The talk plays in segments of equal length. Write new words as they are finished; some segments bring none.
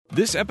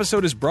This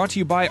episode is brought to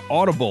you by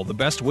Audible, the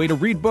best way to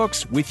read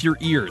books with your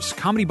ears.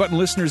 Comedy Button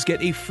listeners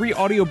get a free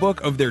audiobook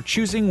of their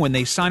choosing when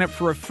they sign up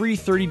for a free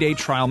 30-day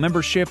trial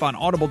membership on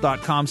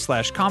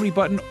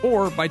audible.com/comedybutton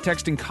or by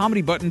texting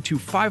Comedy Button to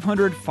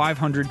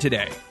 500-500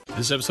 today.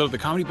 This episode of the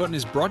Comedy Button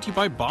is brought to you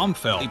by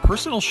Bombfell, a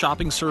personal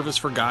shopping service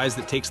for guys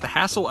that takes the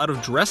hassle out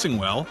of dressing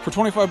well. For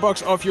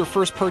 $25 off your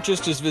first purchase,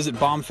 just visit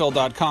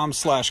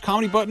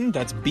bombfell.com/comedybutton.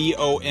 That's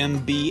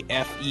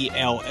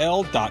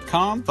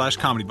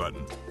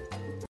BOMBFELL.com/comedybutton.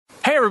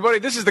 Hey everybody,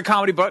 this is the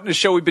Comedy Button, a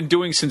show we've been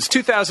doing since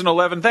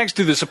 2011, thanks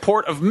to the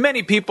support of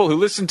many people who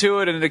listen to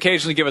it and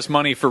occasionally give us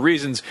money for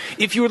reasons.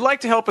 If you would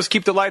like to help us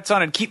keep the lights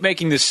on and keep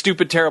making this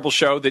stupid, terrible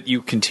show that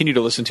you continue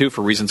to listen to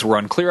for reasons we're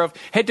unclear of,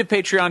 head to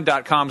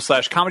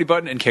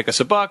patreon.com/comedybutton and kick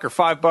us $1 or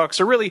 $5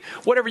 or really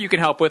whatever you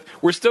can help with.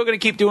 We're still going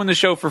to keep doing the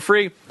show for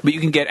free, but you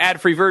can get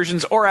ad-free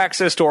versions or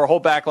access to our whole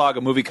backlog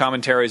of movie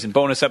commentaries and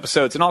bonus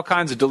episodes and all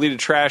kinds of deleted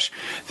trash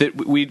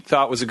that we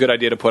thought was a good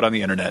idea to put on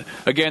the internet.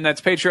 Again, that's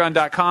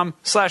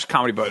patreon.com/comedybutton.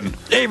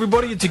 Hey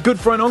everybody, it's your good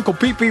friend Uncle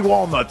Pee-Pee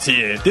Walnuts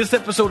here. This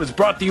episode is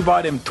brought to you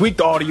by them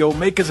Tweaked Audio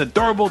makers of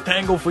durable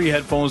tangle-free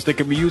headphones that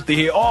can be used to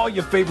hear all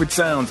your favorite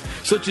sounds,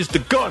 such as the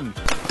gun.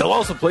 They'll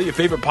also play your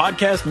favorite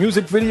podcast,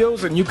 music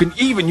videos, and you can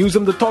even use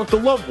them to talk to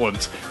loved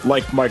ones,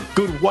 like my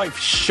good wife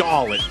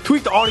Charlotte.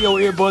 Tweaked Audio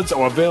earbuds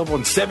are available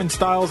in 7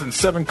 styles and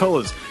 7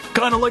 colors,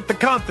 kind of like the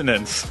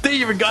continents. They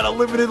even got a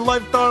limited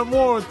lifetime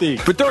warranty.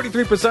 For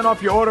 33%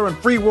 off your order and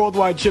free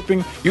worldwide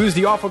shipping, use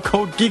the offer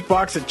code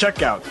GeekBox at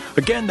checkout.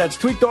 Again, that's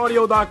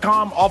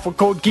tweakedaudio.com, offer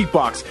code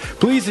GeekBox.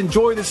 Please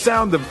enjoy the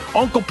sound of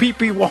Uncle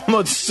Pee-Pee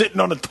Walnuts sitting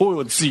on a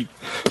toilet seat.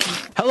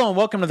 Hello and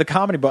welcome to the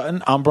Comedy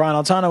Button. I'm Brian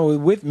Altano.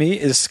 With me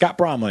is Scott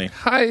Bromley.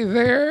 Hi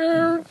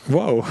there.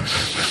 Whoa.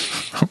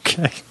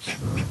 Okay.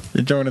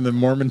 You're joining the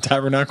Mormon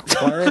Tabernacle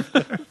Choir?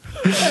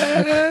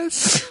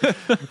 Yes.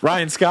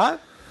 Ryan Scott?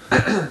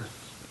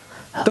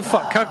 The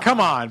fuck? Come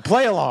on,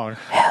 play along.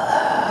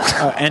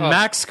 Hello. And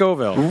Max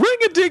Scoville.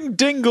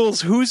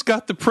 Ring-a-ding-dingles, who's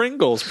got the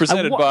Pringles?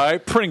 Presented by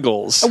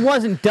Pringles. It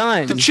wasn't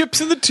done. The chips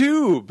in the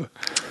tube.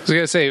 I was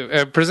going to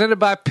say, presented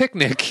by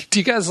Picnic. Do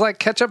you guys like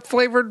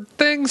ketchup-flavored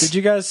things? Did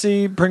you guys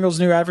see Pringles'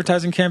 new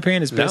advertising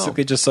campaign? It's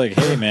basically just like,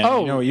 hey, man,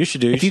 you know what you should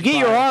do? If you get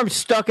your arm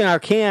stuck in our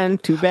can,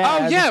 too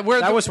bad. Oh, yeah.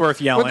 That was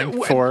worth yelling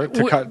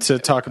to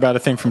talk about a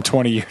thing from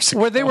 20 years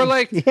ago. Where they were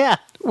like... Yeah.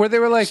 Where they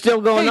were like,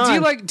 still going on.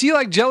 Do you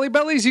like Jelly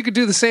Bellies? You could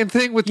do the same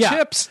thing with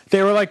chips.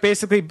 They were like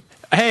basically,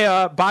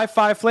 hey, buy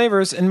 5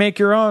 flavors and make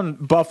your own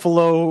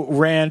buffalo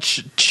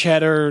ranch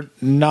cheddar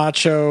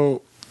nacho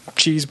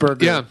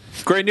cheeseburger. Yeah.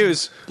 Great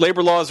news.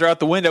 Labor laws are out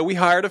the window. We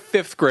hired a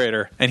 5th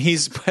grader, and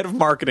he's head of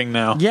marketing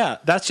now. Yeah,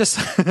 that's just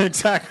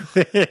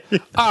exactly it.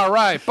 All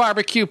right,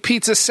 barbecue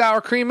pizza, sour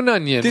cream, and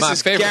onion. This my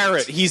is favorite.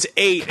 Garrett. He's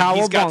 8, and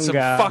he's got some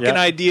fucking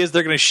ideas.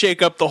 They're going to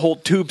shake up the whole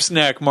tube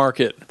snack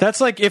market.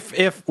 That's like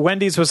if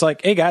Wendy's was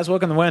like, hey, guys,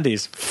 welcome to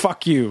Wendy's.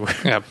 Fuck you.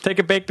 Yeah. Take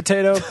a baked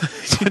potato,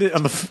 put it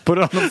on the floor.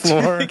 Do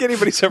you think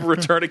anybody's ever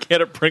returned a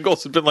can of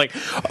Pringles and been like,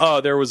 oh,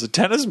 there was a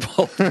tennis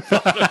ball?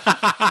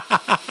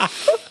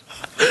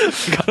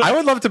 I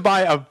would love to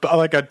buy a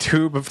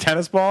tube of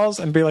tennis balls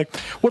and be like,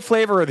 what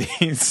flavor are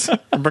these?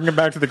 And bring them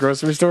back to the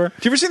grocery store. Do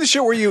you ever see the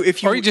show where you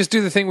just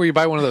do the thing where you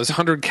buy one of those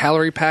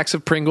 100-calorie packs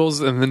of Pringles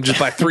and then just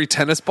buy 3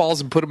 tennis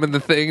balls and put them in the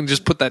thing and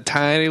just put that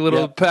tiny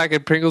little pack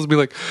of Pringles and be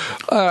like,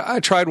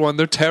 I tried one,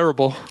 they're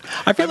terrible.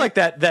 I feel like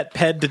that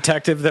ped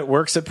detective that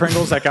works at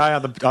Pringles, that guy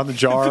on the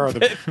jar. What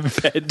does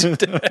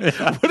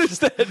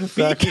that mean?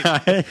 That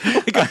guy.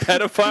 Like a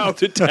pedophile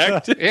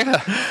detective?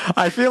 Yeah.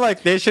 I feel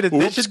like they should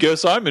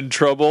guess I'm in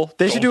trouble.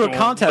 They should do a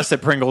contest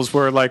at Pringles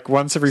where like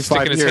once every 5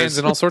 years sticking his hands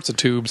in all sorts of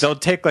tubes.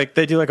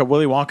 They do like a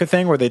Willy Wonka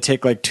thing where they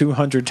take like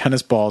 200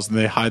 tennis balls and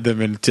they hide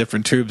them in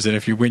different tubes, and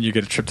if you win you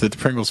get a trip to the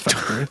Pringles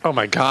factory. Oh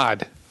my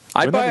god.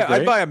 I'd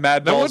buy a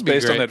Mad Balls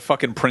based on that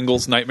fucking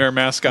Pringles nightmare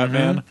mascot,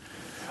 man.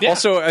 Yeah.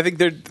 Also, I think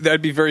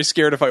I'd be very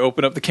scared if I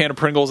opened up the can of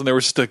Pringles and there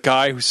was just a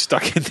guy who's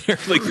stuck in there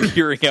like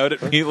peering out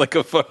at me like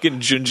a fucking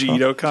Junji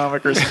Ito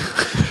comic or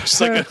something.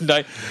 Just like a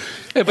night.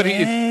 Yeah, but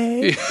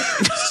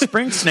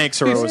Spring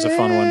Snakes are always a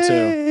fun one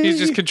too. He's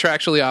just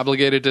contractually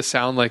obligated to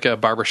sound like a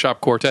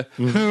barbershop quartet.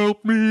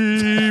 Help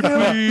me,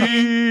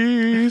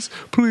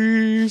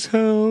 please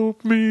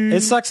help me.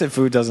 It sucks that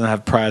food doesn't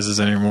have prizes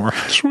anymore.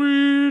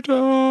 Sweet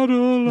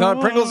Adeline.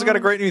 No, Pringles has got a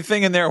great new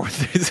thing in there where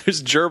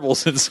there's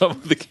gerbils in some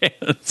of the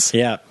cans.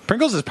 Yeah,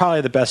 Pringles is probably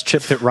the best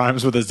chip that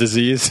rhymes with a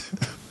disease.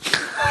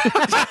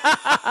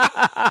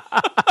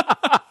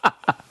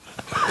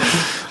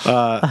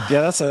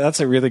 That's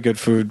a really good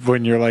food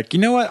when you're like, you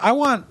know what,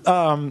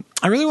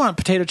 I really want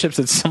potato chips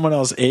that someone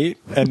else ate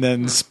and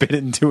then spit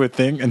it into a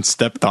thing and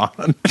stepped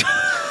on.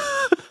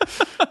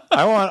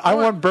 I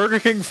want Burger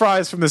King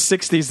fries from the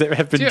 60s that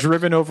have been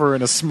driven over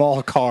in a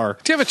small car.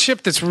 Do you have a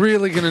chip that's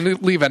really going to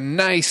leave a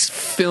nice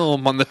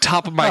film on the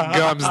top of my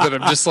gums that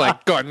I'm just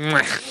like going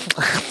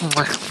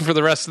for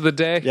the rest of the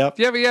day? Yep.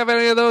 Do you have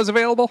any of those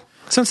available?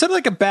 So instead of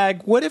like a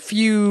bag, what if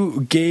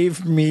you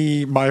gave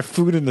me my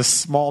food in a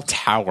small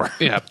tower?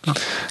 Yeah.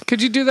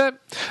 Could you do that?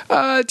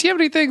 Do you have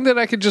anything that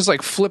I could just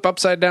like flip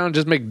upside down and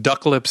just make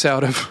duck lips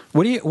out of?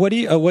 What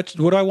do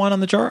I want on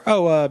the jar?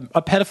 Oh,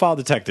 a pedophile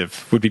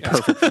detective would be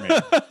perfect for me.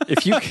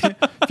 If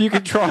you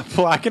could draw a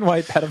black and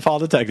white pedophile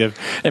detective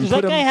and Does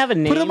that guy have a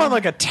name? put him on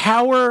like a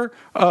tower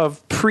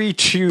of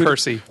pre-chewed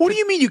Percy. What do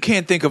you mean you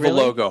can't think of a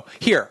logo?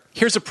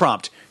 Here's a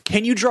prompt.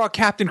 Can you draw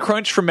Captain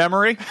Crunch from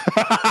memory?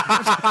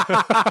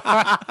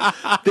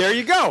 There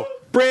you go.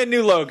 Brand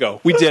new logo.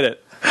 We did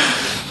it.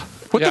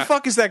 What the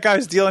fuck is that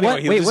guy's deal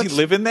anyway? Does he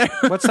live in there?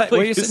 What's that?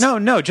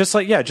 No, just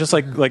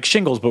like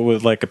shingles, but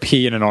with like a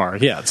P and an R.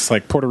 Yeah, it's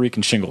like Puerto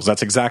Rican shingles.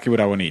 That's exactly what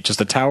I would eat.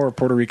 Just a tower of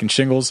Puerto Rican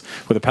shingles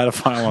with a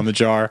pedophile on the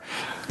jar.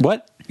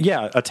 What?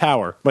 Yeah, a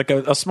tower, like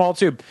a small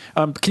tube.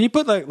 Can you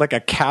put like a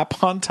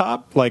cap on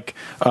top, like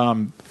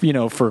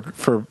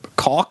for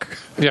caulk?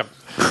 Yep.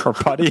 Or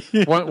putty.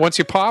 Once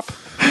you pop,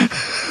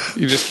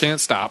 you just can't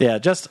stop. Yeah,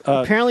 just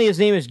Apparently his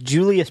name is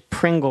Julius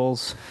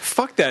Pringles.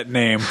 Fuck that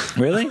name.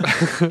 really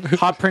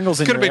hot Pringles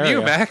in Could have your been area.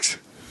 you, Max.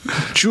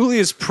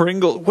 Julius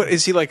Pringle. What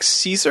is he like?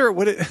 Caesar?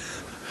 What?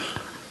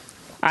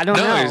 I don't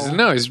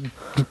know. He's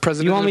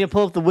president. You want me to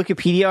pull up the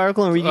Wikipedia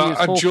article and read you his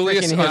whole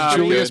Julius frickin'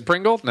 history? Julius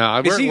Pringle?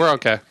 No, we're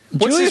okay.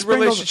 What's Julius his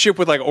Pringle's- relationship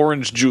with like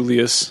Orange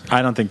Julius?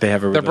 I don't think they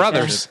have a. They're relationship.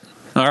 brothers.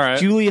 All right.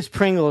 Julius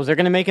Pringles. They're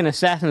going to make an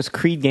Assassin's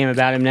Creed game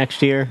about him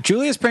next year.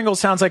 Julius Pringle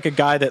sounds like a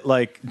guy that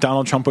like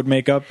Donald Trump would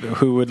make up,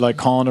 who would like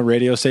call into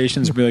radio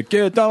stations and be like,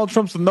 "Yeah, Donald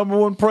Trump's the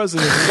 #1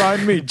 president.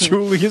 Sign me,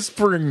 Julius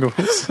Pringles."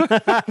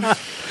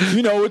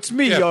 It's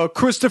me,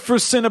 Christopher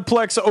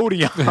Cineplex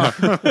Odeon.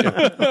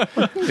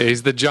 Yeah,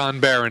 he's the John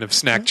Barron of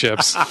snack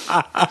chips.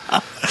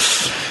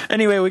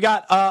 Anyway, we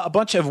got a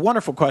bunch of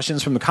wonderful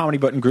questions from the Comedy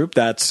Button group.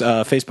 That's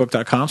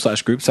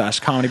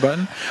facebook.com/group/Comedy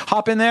Button.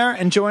 Hop in there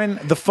and join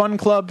the fun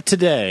club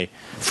today.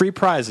 Free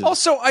prizes.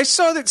 Also, I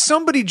saw that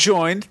somebody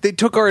joined. They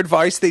took our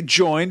advice. They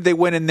joined. They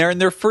went in there,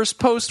 and their first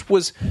post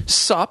was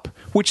sup,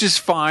 which is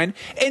fine.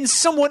 And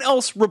someone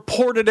else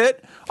reported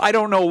it. I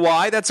don't know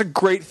why. That's a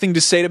great thing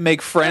to say to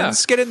make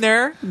friends. Yeah. Get in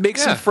there, make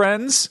some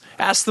friends,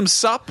 ask them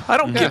sup. I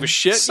don't give a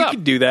shit. Sup. You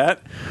can do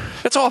that.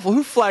 That's awful.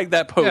 Who flagged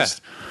that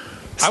post?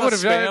 It's not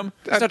spam.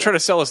 It's not trying to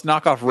sell us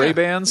knockoff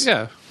Ray-Bans.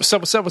 Yeah. What's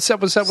up? That's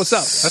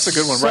a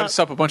good one. Write us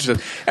up a bunch of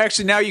stuff.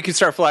 Actually, now you can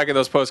start flagging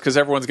those posts because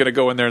everyone's going to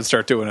go in there and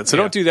start doing it. So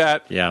don't do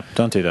that. Yeah,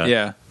 don't do that.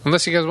 Yeah.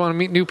 Unless you guys want to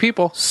meet new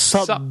people.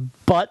 Sup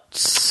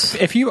butts.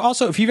 If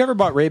you've ever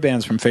bought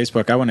Ray-Bans from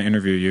Facebook, I want to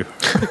interview you.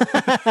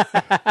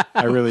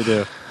 I really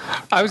do.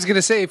 I was going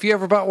to say, if you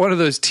ever bought one of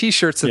those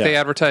T-shirts that they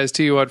advertised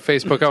to you on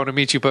Facebook, I want to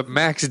meet you. But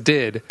Max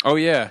did. Oh,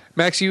 yeah.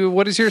 Max,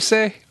 what does yours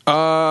say?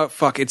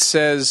 It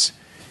says,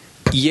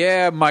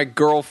 yeah, my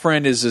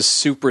girlfriend is a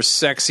super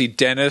sexy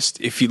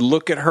dentist. If you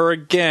look at her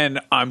again,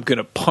 I'm going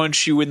to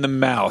punch you in the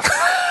mouth.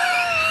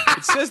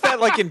 It says that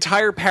like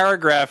entire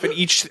paragraph, and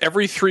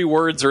every 3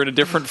 words are in a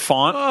different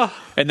font.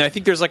 And I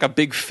think there's like a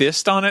big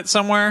fist on it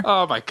somewhere.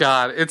 Oh my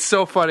god, it's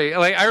so funny.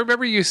 Like I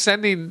remember you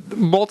sending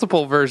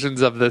multiple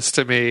versions of this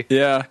to me.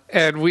 Yeah.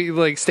 And we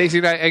like Stacey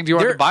and I egged you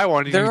on to buy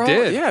one, and you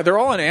did. Yeah, they're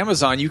all on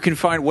Amazon. You can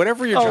find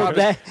whatever your job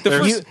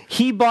is.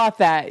 He bought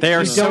that. They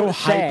are You so don't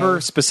say.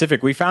 hyper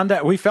specific. We fell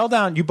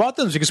down. You bought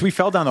them because we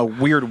fell down a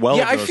weird well.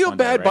 Yeah, of I those feel one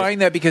day, bad right? buying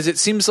that because it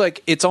seems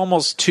like it's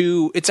almost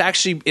too. It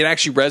actually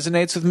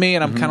resonates with me,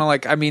 and I'm kind of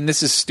like, I mean,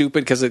 this is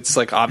stupid because it's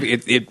like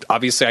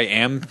obviously I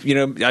am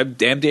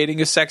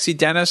dating a sexy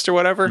dentist or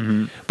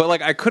whatever. But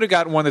like I could have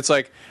gotten one that's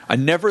like, I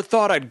never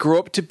thought I'd grow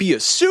up to be a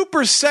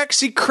super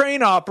sexy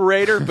crane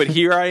operator, but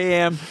here I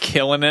am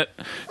killing it.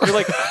 You're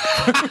like,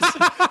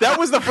 that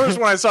was the first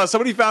one I saw.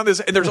 Somebody found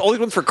this, and there's only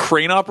one for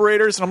crane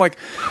operators, and I'm like,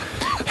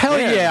 hell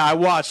yeah! I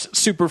watched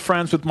Super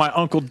Friends with my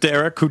uncle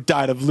Derek, who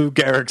died of Lou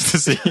Gehrig's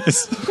disease.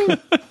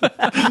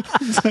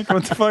 It's like,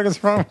 what the fuck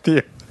is wrong with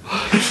you?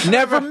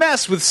 Never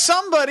mess with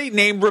somebody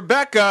named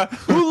Rebecca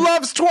who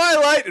loves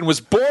Twilight and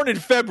was born in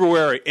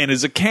February and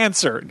is a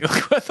Cancer. And you're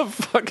like, what the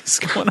fuck is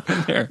going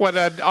on there? What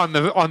on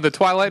the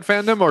Twilight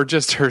fandom or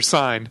just her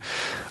sign?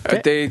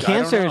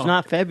 Cancer is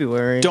not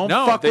February. Don't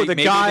fuck with a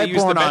maybe guy they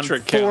use born the on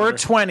metric calendar.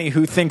 420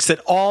 who thinks that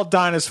all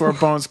dinosaur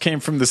bones came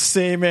from the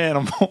same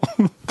animal.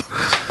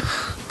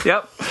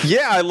 Yep.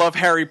 Yeah, I love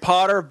Harry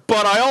Potter,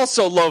 but I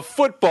also love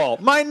football.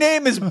 My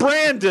name is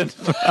Brandon.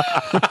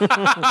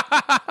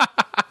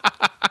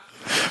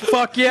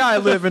 Fuck yeah, I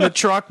live in a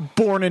truck,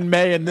 born in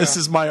May, and this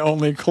is my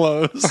only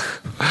clothes.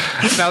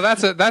 Now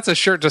that's a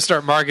shirt to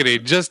start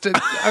marketing. Just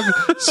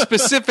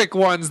specific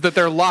ones that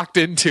they're locked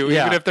into.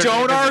 Yeah. Even if they're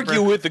Don't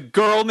argue with a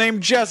girl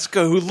named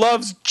Jessica who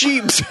loves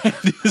Jeeps and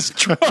is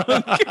drunk.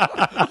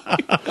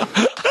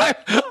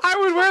 I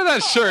would wear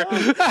that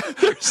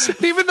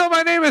shirt. Even though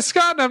my name is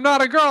Scott and I'm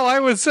not a girl, I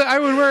would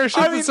wear a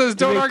shirt that says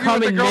 "Don't argue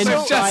with the girl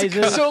named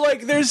Jessica." So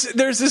like, there's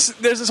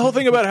this whole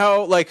thing about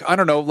how, like, I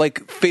don't know,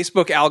 like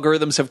Facebook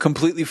algorithms have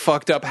completely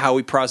fucked up how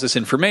we process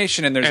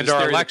information, and there's and this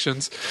our theory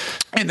elections,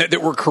 and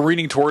that we're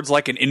careening towards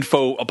like an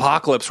info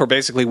apocalypse where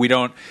basically we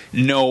don't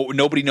know,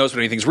 nobody knows when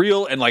anything's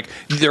real, and like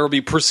there will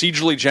be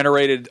procedurally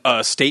generated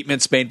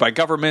statements made by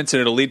governments,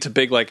 and it'll lead to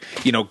big, like,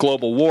 you know,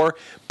 global war.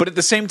 But at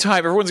the same time,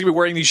 everyone's gonna be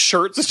wearing these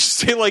shirts that just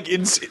say like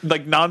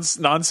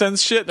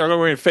nonsense shit. They're gonna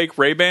be wearing fake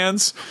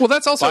Ray-Bans. Well,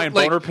 that's also buying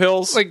like boner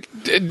pills. Like,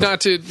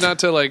 not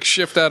to like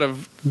shift out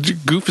of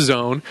goof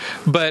zone,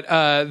 but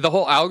the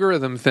whole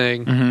algorithm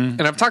thing. Mm-hmm.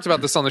 And I've talked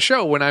about this on the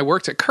show. When I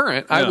worked at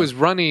Current, I was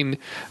running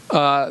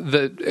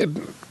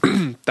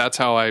that's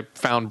how I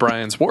found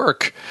Brian's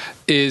work,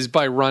 is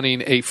by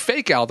running a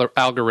fake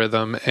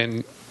algorithm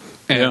and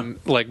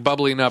like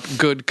bubbling up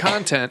good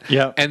content.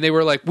 Yeah. And they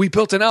were like, we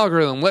built an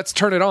algorithm, let's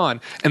turn it on.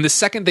 And the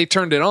second they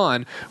turned it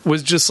on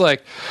was just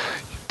like,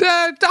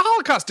 the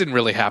Holocaust didn't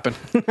really happen.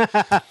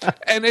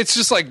 And it's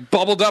just like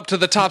bubbled up to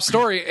the top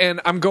story,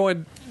 and I'm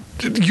going,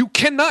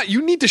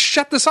 you need to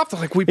shut this off. They're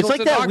like, we built like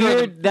an that algorithm.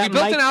 weird- that We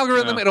built mic- an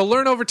algorithm. It'll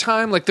learn over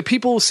time. Like, the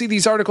people will see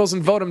these articles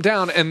and vote them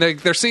down, and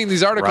they're seeing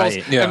these articles,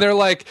 Right. Yeah. and they're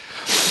like,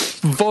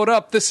 vote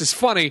up, this is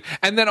funny.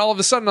 And then all of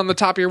a sudden on the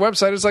top of your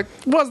website it's like,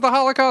 was the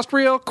Holocaust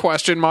real?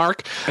 Question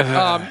mark. And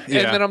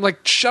then I'm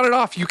like, shut it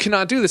off, you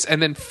cannot do this.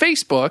 And then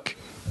Facebook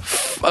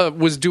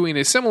was doing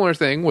a similar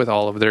thing with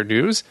all of their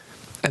news,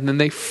 and then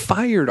they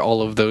fired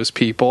all of those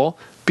people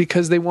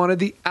because they wanted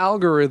the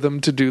algorithm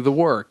to do the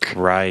work.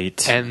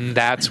 Right. And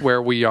that's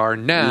where we are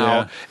now.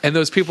 Yeah. And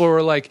those people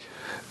were like,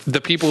 the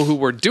people who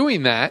were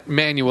doing that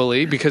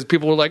manually, because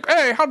people were like,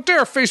 hey, how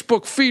dare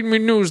Facebook feed me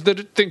news that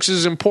it thinks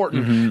is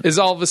important, is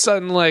all of a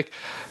sudden like,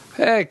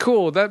 hey,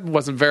 cool, that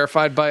wasn't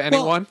verified by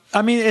anyone.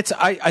 I mean,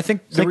 I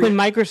think It's like when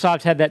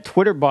Microsoft had that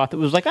Twitter bot that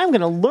was like, I'm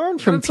going to learn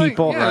from It's like,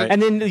 people. yeah.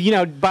 And then, you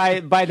know, by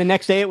the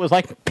next day it was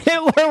like,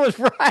 Hitler was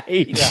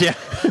right. yeah.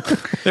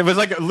 It was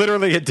like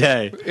literally a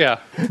day. Yeah.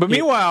 But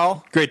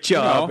meanwhile, Great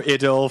job,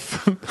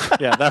 Adolf.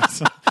 Yeah,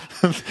 that's.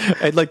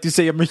 I'd like to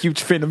say I'm a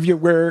huge fan of your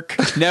work.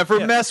 never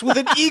mess with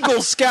an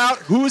Eagle Scout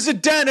who's a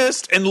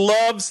dentist and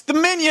loves the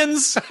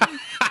Minions.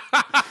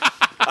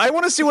 I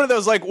want to see one of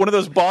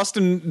those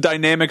Boston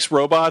Dynamics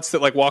robots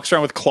that like walks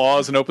around with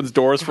claws and opens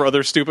doors for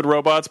other stupid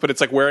robots, but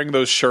it's like wearing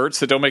those shirts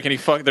that don't make any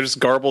fuck. They're just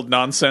garbled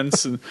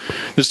nonsense and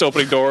just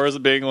opening doors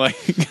and being like,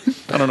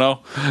 I don't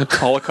know,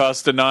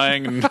 Holocaust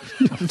denying and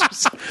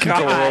just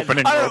Door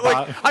opening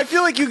robot. I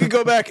feel like you could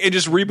go back and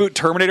just reboot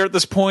Terminator at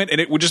this point, and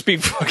it would just be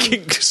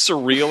fucking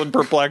surreal and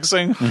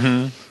perplexing.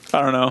 Mm-hmm.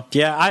 I don't know.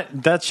 Yeah,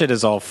 that shit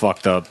is all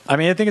fucked up. I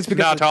mean, I think it's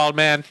because Not all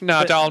men.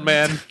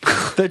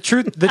 the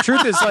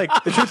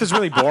truth is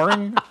really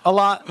boring a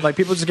lot. Like,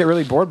 people just get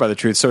really bored by the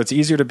truth, so it's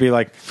easier to be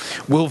like,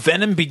 will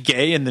Venom be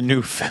gay in the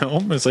new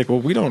film? It's like, well,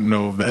 we don't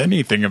know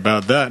anything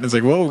about that. And it's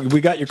like, well, we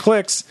got your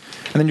clicks,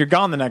 and then you're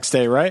gone the next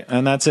day, right?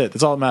 And that's it.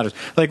 That's all that matters.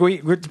 Like,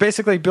 we're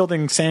basically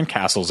building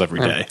sandcastles every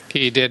day.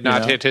 He did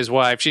not hit his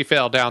wife. She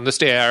fell down the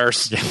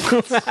stairs.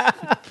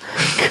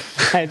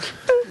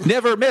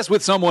 Never mess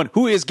with someone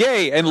who is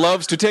gay and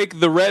loves to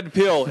take the red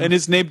pill and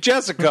is named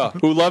Jessica,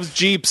 who loves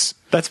Jeeps.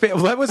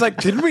 That was like,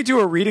 didn't we do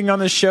a reading on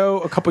this show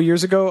a couple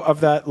years ago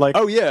of that, like,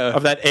 Oh, yeah.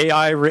 of that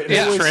AI written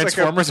Yeah, it was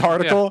Transformers like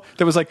article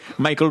that was like,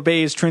 Michael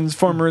Bay's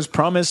Transformers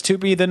promised to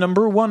be the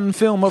 #1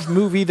 film of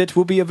movie that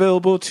will be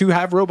available to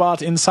have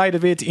robot inside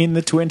of it in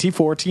the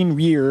 2014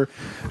 year.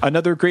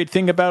 Another great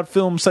thing about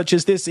films such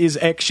as this is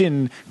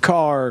action,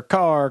 car,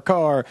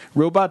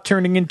 robot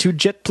turning into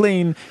jet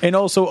plane, and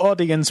also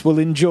audience will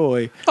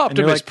enjoy. And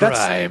you're Optimus like, that's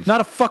Prime.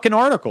 not a fucking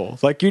article.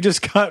 Like, you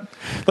just got,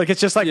 like,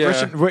 it's just like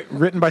Yeah.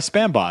 written by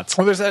spam bots.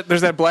 Well, there's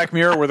that Black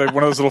Mirror where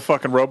one of those little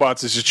fucking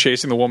robots is just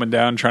chasing the woman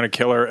down, trying to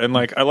kill her, and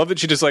like I love that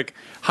she just like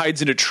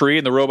hides in a tree,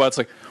 and the robot's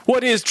like,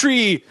 "What is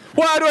tree?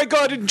 Why do I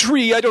got in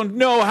tree? I don't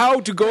know how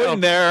to go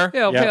in there."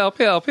 Help, Yeah. help,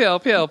 help,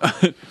 help, help.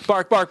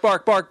 Bark, bark,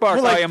 bark, bark,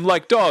 bark. like- I am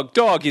like dog.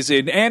 Dog is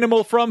an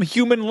animal from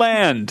human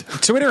land.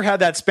 Twitter had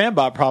that spam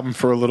bot problem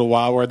for a little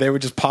while where they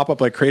would just pop up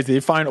like crazy.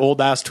 They find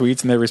old ass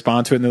tweets and they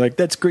respond to it and they're like,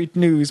 "That's great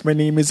news. My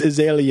name is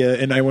Azalea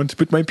and I want to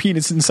put my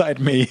penis inside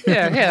me."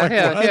 Yeah.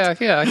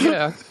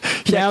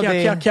 Now they-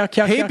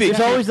 Hey, big There's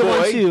always the boy,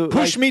 ones who,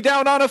 push me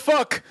down on a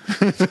fuck.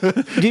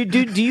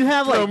 do you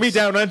have Throw like me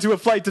down onto a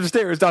flight of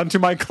stairs down to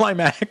my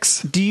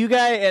climax. do you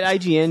guys at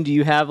IGN, do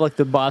you have like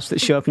the bots that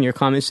show up in your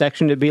comment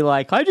section to be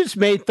like, I just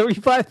made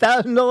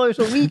 $35,000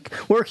 a week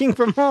working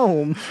from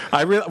home?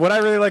 What I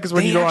really like is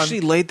when you They go actually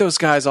on. laid those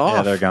guys off.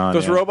 Yeah, they're gone,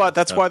 Those yeah. robots.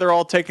 That's why they're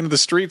all taken to the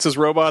streets as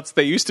robots.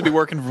 They used to be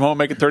working from home,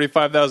 making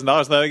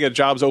 $35,000. Now they get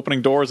jobs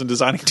opening doors and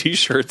designing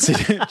T-shirts.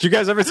 Do you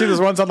guys ever see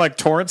those ones on like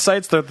torrent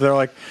sites? They're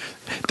like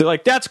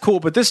like, that's cool,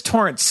 but this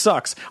torrent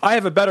sucks. I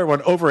have a better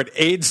one over at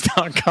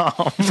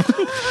AIDS.com.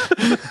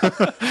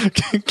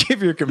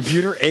 Give your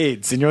computer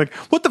AIDS. And you're like,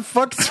 what the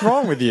fuck is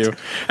wrong with you?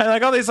 And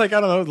like all these, like,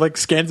 I don't know, like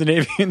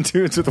Scandinavian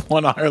dudes with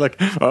one eye are like,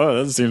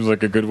 oh, that seems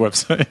like a good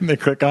website. And they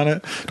click on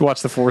it to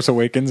watch The Force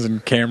Awakens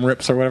and cam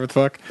rips or whatever the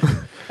fuck.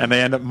 And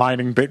they end up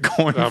mining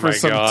Bitcoin for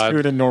some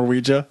dude in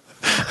Norwegia.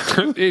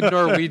 In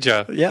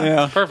Norwegia.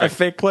 Yeah. Perfect. A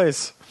fake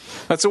place.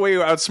 That's the way you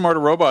outsmart a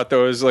robot,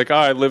 though, is like,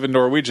 I live in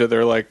Norwegia.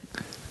 They're like,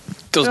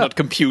 does not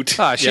compute.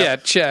 Ah,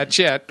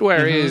 shit.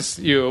 Where is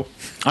you?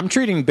 I'm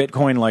treating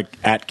Bitcoin like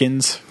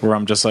Atkins, where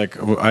I'm just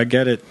like, well, I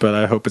get it, but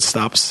I hope it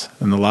stops.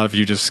 And a lot of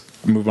you just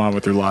move on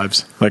with your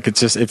lives. Like, it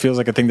feels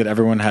like a thing that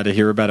everyone had to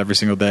hear about every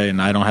single day,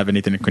 and I don't have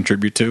anything to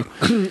contribute to.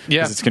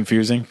 Yeah. It's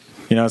confusing.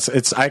 You know,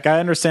 it's like, I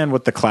understand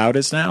what the cloud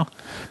is now,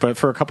 but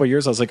for a couple of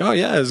years, I was like, oh,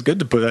 yeah, it's good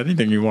to put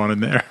anything you want in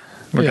there.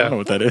 I don't know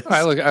what that is.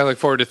 I look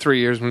forward to 3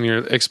 years when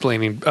you're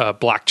explaining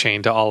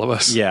blockchain to all of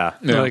us. Yeah.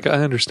 Like,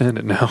 I understand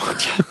it now.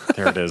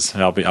 There it is.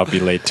 I'll be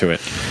late to it.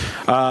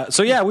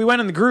 So yeah, we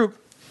went in the group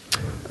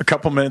a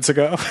couple minutes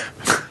ago,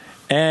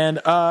 and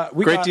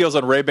we Great got deals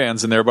on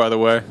Ray-Bans in there, by the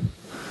way.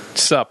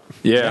 Sup?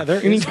 Yeah. there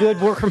Any is.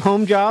 good work from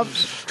home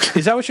jobs?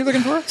 Is that what you're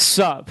looking for?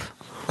 Sup.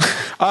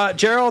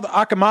 Gerald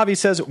Akamavi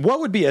says, what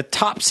would be a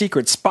top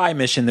secret spy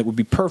mission that would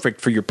be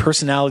perfect for your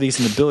personalities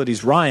and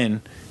abilities?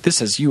 Ryan, this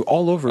says you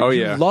all over. Oh,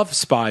 you yeah. love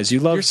spies. You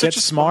love You're such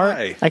Get a Smart.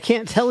 spy. I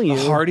can't tell you.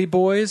 The Hardy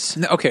Boys.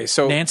 Okay,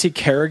 so Nancy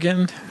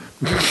Kerrigan.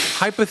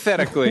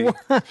 hypothetically,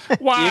 if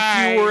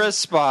you were a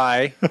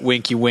spy,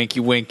 winky, winky,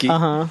 winky,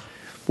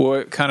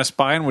 what kind of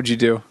spying would you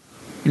do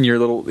in your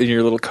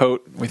little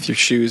coat with your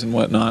shoes and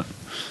whatnot?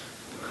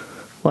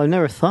 Well, I've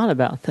never thought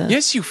about that.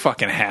 Yes, you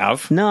fucking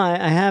have. No, I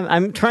have.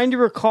 I'm trying to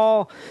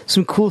recall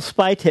some cool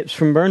spy tips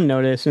from Burn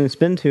Notice, and it's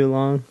been too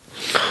long.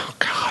 Oh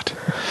God.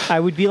 I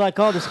would be like,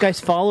 oh, this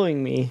guy's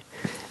following me.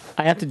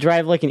 I have to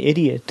drive like an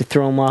idiot to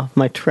throw him off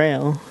my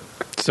trail.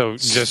 So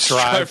just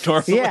drive.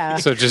 normally. Yeah.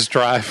 So just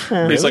drive.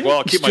 He's like, well,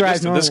 I'll keep Just my drive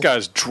distance. This normal.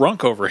 guy's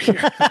drunk over here.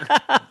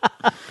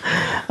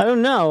 I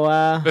don't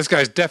know. This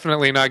guy's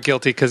definitely not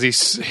guilty because he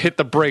hit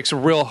the brakes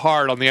real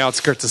hard on the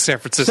outskirts of San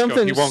Francisco. And he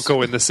Something's- won't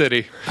go in the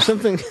city.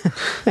 Something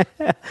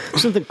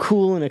something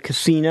cool in a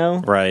casino.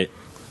 Right.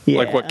 Yeah.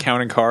 Like what,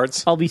 counting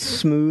cards? I'll be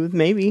smooth,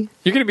 maybe.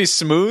 You're going to be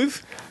smooth?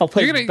 I'll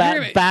play You're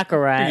gonna-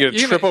 Baccarat. You're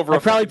going to trip over I a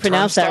probably fucking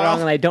pronounced that turnstile?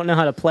 wrong, and I don't know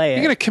how to play it.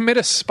 You're going to commit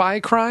a spy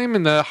crime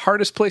in the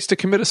hardest place to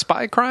commit a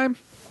spy crime?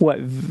 What,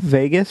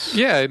 Vegas?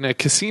 Yeah, in a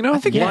casino? I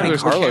think Monte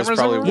Carlo is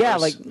probably Yeah,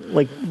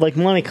 like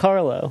Monte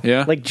Carlo.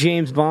 Yeah. Like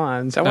James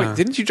Bond.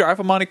 Didn't you drive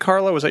a Monte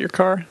Carlo? Was that your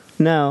car?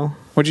 No.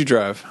 What'd you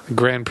drive?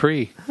 Grand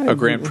Prix. A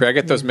Grand Prix. I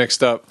get those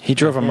mixed up. He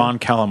drove a Mon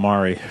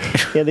Calamari.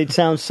 Yeah, they'd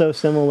sound so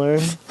similar.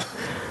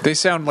 They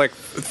sound like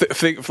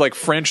like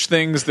French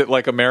things that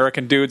like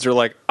American dudes are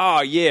like,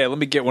 oh yeah, let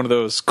me get one of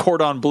those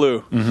cordon bleu.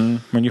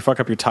 When you fuck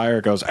up your tire,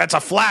 it goes, it's a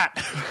flat.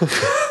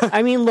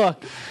 I mean,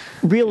 look,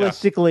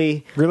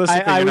 realistically,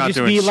 Realistically, I you're would not just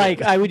doing be shit.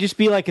 like, I would just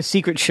be like a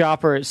secret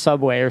shopper at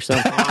Subway or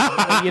something.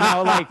 You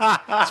know, like,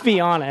 let's be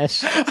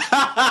honest.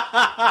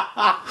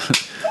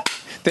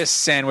 This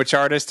sandwich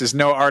artist is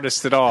no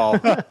artist at all.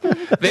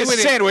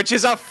 This sandwich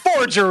is a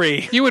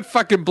forgery. You would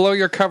fucking blow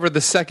your cover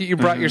the second you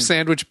brought your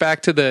sandwich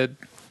back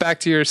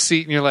to your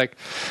seat, and you're like,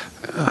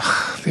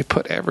 ugh, they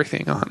put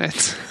everything on it.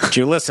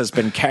 Julissa has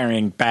been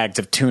carrying bags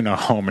of tuna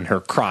home in her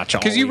crotch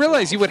all Because you week.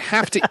 realize you would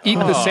have to eat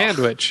the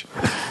sandwich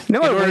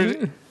No, it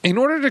wouldn't. in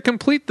order to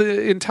complete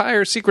the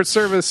entire Secret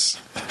Service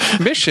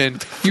mission.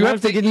 You What have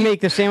if they to didn't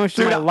make the sandwich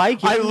to my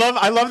liking?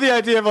 I love the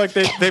idea of like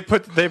they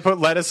put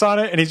lettuce on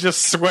it and he's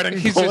just sweating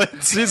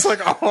bullets. He's like,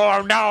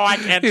 oh no, I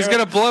can't. He's do it.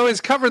 gonna blow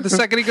his cover the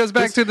second he goes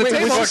back to the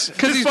table This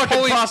because he's fucking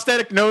pulling.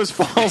 prosthetic nose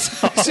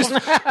falls off.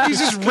 He's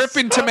just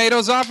ripping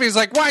tomatoes off. He's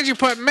like, "Why'd you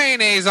put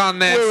mayonnaise on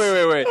this?"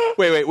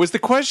 Wait. Was the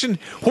question,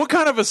 what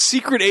kind of a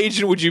secret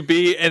agent would you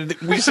be? And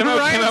we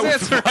somehow came out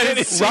with Ryan's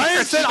answer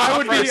Ryan said I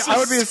would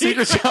be a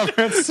secret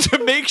shopper.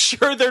 to make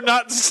sure they're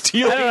not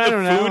stealing I the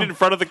don't know. food in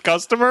front of the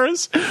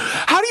customers.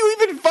 How do you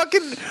even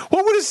fucking?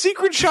 What would a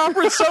secret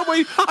shopper at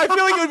Subway? I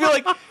feel like it would be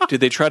like,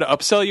 did they try to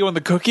upsell you on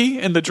the cookie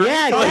and the drink?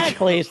 Yeah,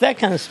 exactly. It's that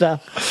kind of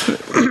stuff.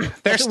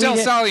 They're what still we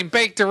did. selling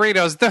baked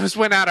Doritos. Those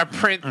went out of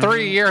print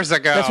 3 years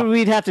ago. That's what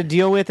we'd have to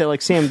deal with at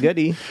like Sam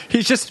Goody.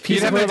 He's just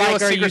You'd have to We're deal like,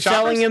 with are secret you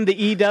selling shoppers? him the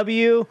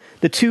EW,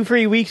 the 2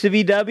 free weeks of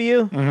EW?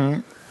 Mm-hmm.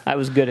 I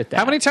was good at that.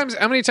 How many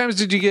times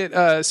did you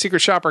get Secret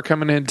Shopper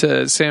coming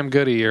into Sam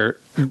Goody or?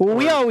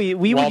 Well, we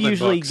would Walden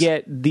usually books?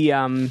 get the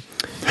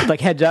like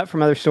heads up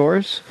from other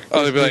stores.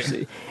 Oh, they'd be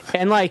like,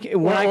 And like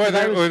when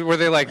were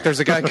they like,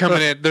 there's a guy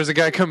coming in. There's a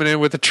guy coming in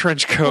with a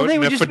trench coat they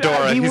and would a just-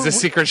 fedora. we He's a would-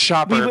 secret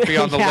shopper. Be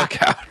on the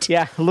lookout.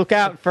 Yeah, look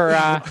out for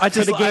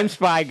for the Game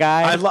Spy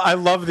guy. I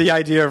love the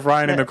idea of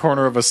Ryan in the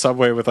corner of a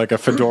Subway with like a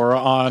fedora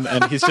on,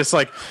 and he's just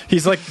like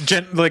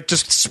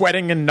just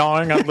sweating and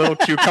gnawing on little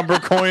cucumber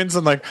coins,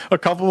 and like a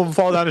couple of them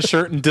fall down his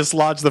shirt and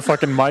dislodge the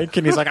fucking mic,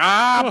 and he's like,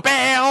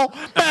 bail.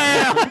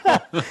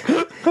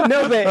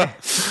 No,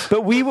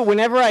 but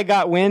whenever I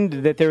got wind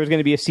that there was going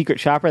to be a secret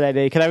shopper that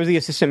day, because I was the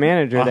assistant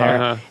manager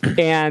there,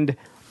 and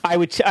I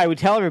would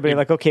tell everybody,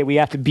 like, okay, we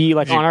have to be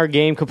like on our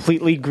game,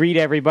 completely greet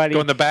everybody.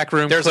 Go in the back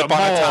room, There's clip a on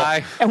a mole.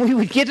 tie. And it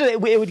would get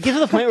to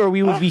the point where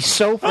we would be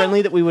so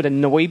friendly that we would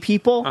annoy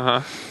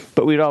people.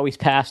 But we'd always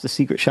pass the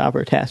secret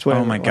shopper test.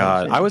 Oh my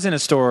god! I was in a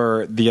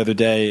store the other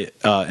day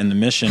in the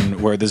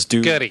Mission where this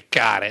dude Goody,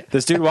 got it.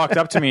 This dude walked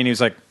up to me and he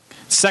was like,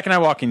 second I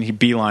walk in, he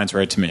beelines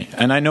right to me.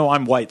 And I know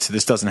I'm white, so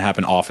this doesn't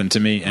happen often to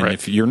me. And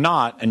if you're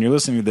not, and you're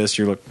listening to this,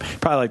 you're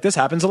probably like, this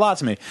happens a lot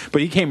to me.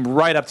 But he came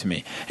right up to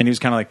me, and he was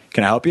kind of like,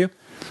 can I help you?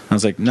 I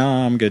was like, no,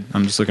 I'm good.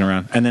 I'm just looking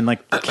around. And then, like,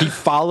 he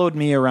followed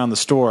me around the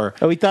store.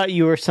 Oh, we thought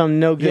you were some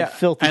no good,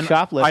 filthy and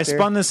shoplifter. I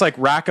spun this, like,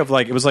 rack of,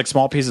 like, it was like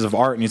small pieces of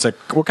art. And he's like,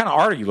 what kind of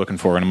art are you looking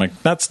for? And I'm like,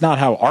 that's not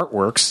how art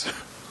works.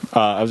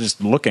 I was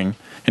just looking.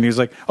 And he was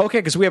like, okay,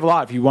 because we have a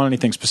lot. If you want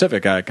anything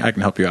specific, I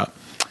can help you out.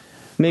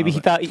 Maybe he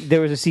thought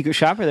there was a secret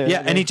shopper there.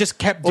 Yeah, and he just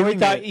kept doing it. Or he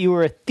thought it. you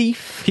were a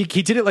thief. He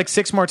did it like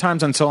 6 more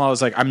times until I was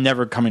like, I'm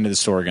never coming to the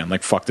store again.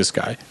 Like, fuck this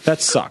guy.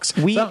 That sucks.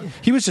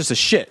 He was just a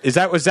shit.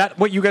 Was that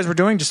what you guys were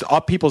doing? Just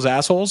up people's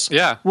assholes?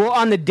 Yeah. Well,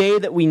 on the day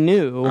that we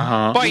knew.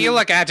 Boy, you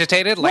look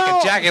agitated like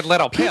a jagged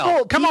little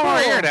pill. Come over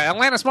here to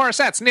Alanis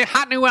Morissette's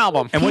hot new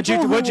album. And what'd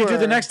you do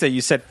the next day? You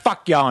said,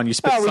 fuck y'all, and you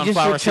spit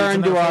sunflower seeds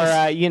in their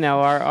face? We just returned to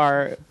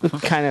our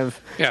kind of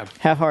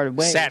half-hearted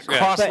ways. Sat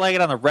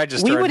cross-legged on the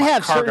register We would in my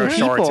have cargo certain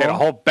shorts. people- Had a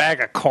whole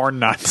bag of corn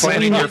nuts.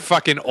 Planning your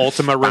fucking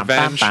ultimate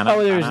revenge.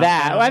 Oh, there's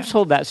that. I've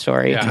told that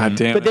story. Yeah. God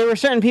damn But it. there were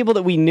certain people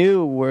that we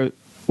knew were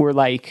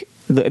like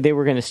they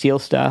were going to steal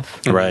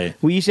stuff. Right.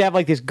 We used to have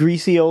like this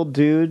greasy old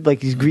dude,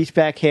 like his greased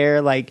back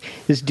hair, like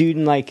this dude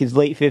in like his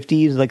late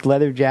 50s, like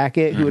leather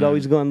jacket, who would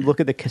always go and look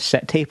at the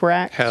cassette tape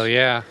rack. Hell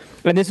yeah.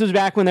 And this was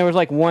back when there was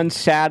like one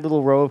sad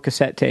little row of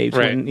cassette tapes,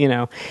 Right.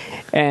 when,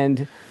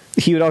 and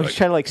he would always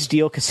try to like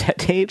steal cassette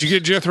tapes. Did you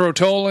get Jethro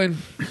Tull in?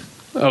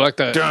 I like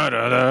that.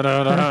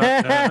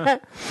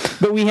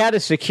 But we had a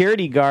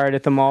security guard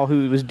at the mall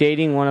who was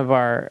dating one of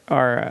our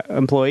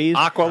employees.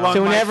 Aqualung,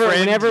 so my friend,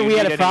 whenever do you we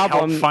had need a any help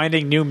problem,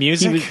 finding new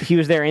music. he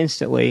was there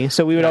instantly.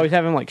 So we would always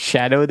have him like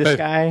shadow this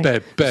guy,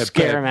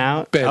 scare him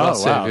out. Babe, I'll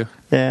Oh, wow. save you.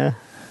 Yeah,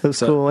 it was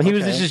cool. And he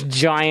was okay. this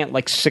giant,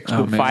 like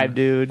 6'5" man.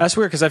 dude. That's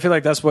weird, because I feel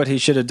like that's what he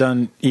should have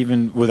done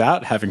even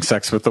without having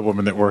sex with the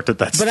woman that worked at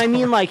that store. But I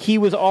mean, like, he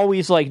was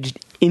always like just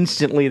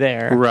instantly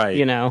there,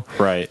 Right.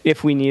 Right.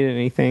 If we needed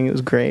anything, it was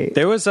great.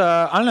 There was,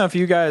 I don't know if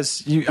you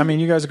guys, you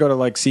guys go to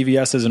like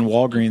CVS's and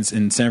Walgreens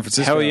in San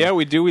Francisco. Hell yeah,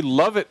 we do. We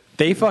love it.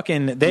 They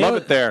love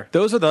it there.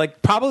 Those are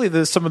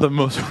probably some of the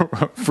most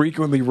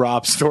frequently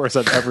robbed stores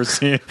I've ever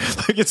seen.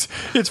 Like it's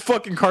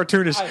fucking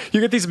cartoonish.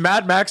 You get these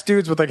Mad Max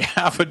dudes with like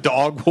half a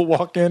dog will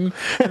walk in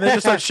and they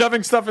just start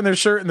shoving stuff in their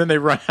shirt and then they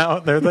run out.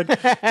 And they're like,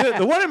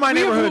 the one in my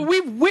neighborhood.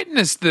 We've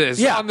witnessed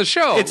this on the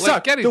show. It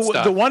sucked. Getting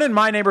stuff. The one in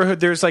my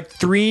neighborhood, there's like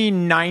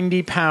 3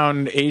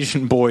 90-pound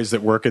Asian boys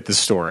that work at the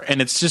store, and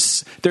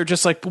they're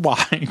just like,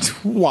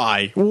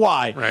 why?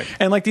 Right.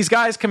 And like these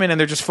guys come in and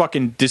they're just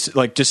fucking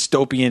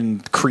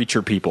dystopian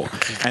creature people,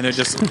 and they're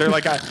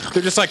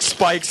just like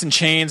spikes and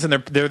chains, and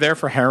they're there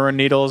for heroin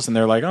needles, and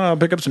they're like, oh, I'll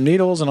pick up some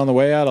needles, and on the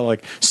way out I'll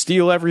like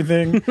steal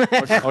everything.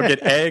 I'll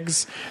get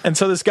eggs. And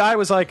so this guy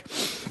was like,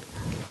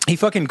 he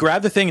fucking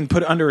grabbed the thing and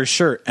put it under his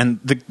shirt,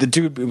 and the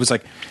dude was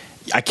like,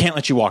 I can't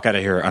let you walk out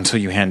of here until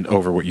you hand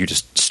over what you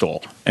just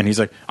stole. And he's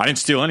like, I didn't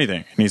steal anything.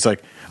 And he's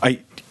like,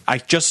 I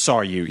just saw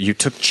you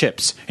took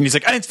chips. And he's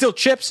like, I didn't steal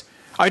chips.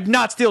 I did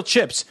not steal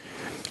chips.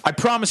 I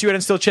promise you I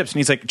didn't steal chips. And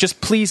he's like, just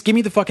please give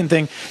me the fucking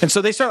thing. And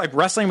so they start like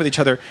wrestling with each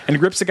other, and he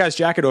grips the guy's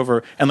jacket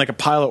over, and like a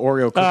pile of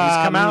Oreo cookies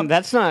come out.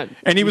 That's not.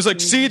 And he was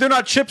like, see, they're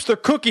not chips, they're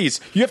cookies.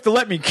 You have to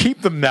let me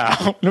keep them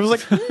now. And I was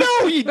like,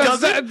 no, he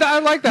doesn't. I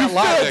like that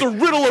logic. Failed the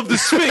riddle of the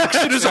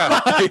Sphinx in his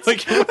eye.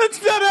 Like,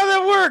 that's not how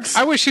that works.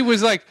 I wish he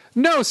was like,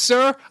 no,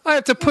 sir, I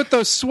have to put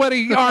those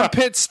sweaty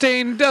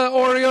armpit-stained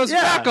Oreos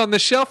back on the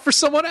shelf for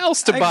someone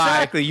else to buy.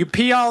 Exactly. You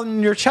pee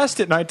on your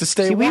chest at night to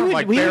stay warm, we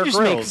like would Bear just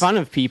Grylls. make fun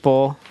of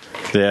people.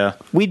 Yeah.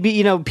 We'd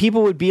be,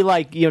 people would be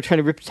like, trying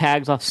to rip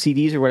tags off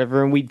CDs or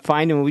whatever, and we'd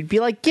find them, and we'd be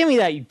like, give me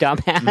that, you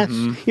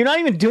dumbass. You're not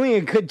even doing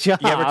a good job.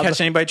 You ever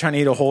catch anybody trying to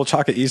eat a whole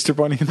chocolate Easter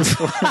bunny in the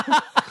store?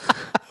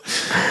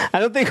 I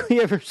don't think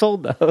we ever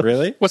sold those.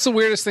 Really? What's the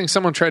weirdest thing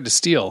someone tried to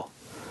steal?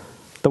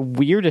 The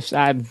weirdest,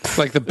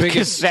 Like the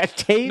biggest cassette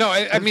tape? No,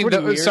 I mean,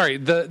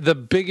 the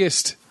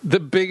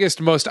biggest,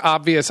 most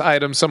obvious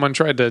item someone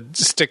tried to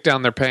stick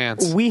down their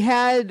pants. We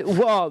had,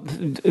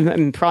 probably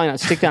not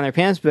stick down their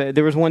pants, but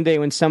there was one day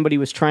when somebody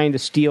was trying to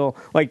steal,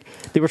 like,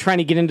 they were trying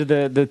to get into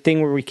the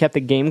thing where we kept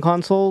the game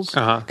consoles.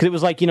 Because it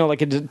was like,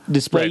 like a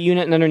display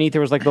unit, and underneath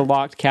there was like the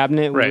locked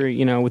cabinet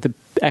where, with the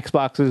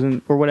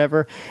Xboxes or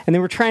whatever. And they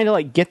were trying to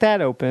like get that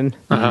open.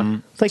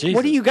 It's like, Jesus.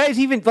 what do you guys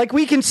even, like,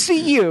 we can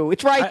see you.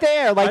 It's right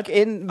there. Like,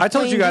 I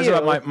told you guys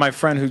about my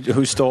friend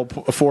who stole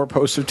 4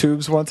 poster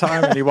tubes one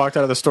time, and he walked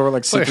out of the store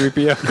like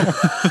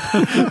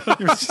C-3PO.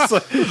 He was just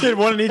like, he had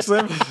one in each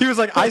limb. He was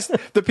like,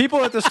 the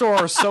people at the store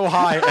are so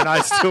high, and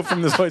I steal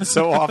from this place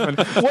so often.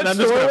 What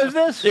store was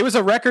this? It was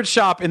a record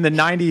shop in the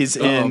 90s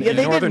in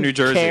northern New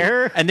Jersey.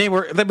 Care. And it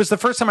was the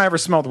first time I ever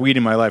smelled weed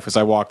in my life, was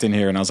I walked in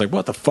here, and I was like,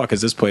 what the fuck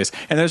is this place?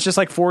 And there's just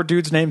like like 4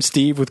 dudes named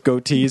Steve with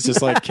goatees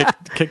just like kick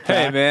back.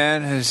 Hey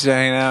man, just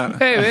hanging out.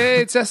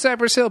 Hey, it's a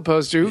Cypress Hill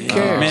poster. Who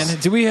cares? Man,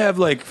 do we have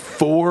like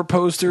 4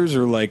 posters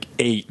or like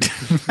 8?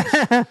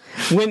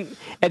 When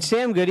at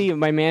Sam Goody,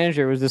 my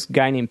manager was this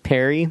guy named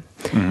Perry,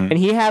 and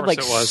he had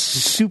like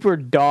super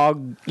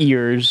dog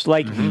ears.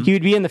 Like he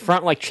would be in the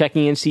front, like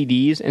checking in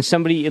CDs, and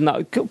somebody in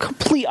the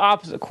complete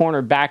opposite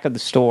corner, back of the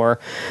store,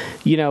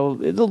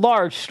 the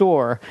large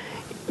store,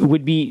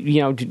 would be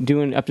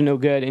doing up to no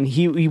good, and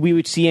we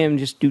would see him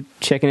just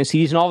checking his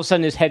CDs, and all of a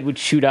sudden his head would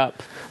shoot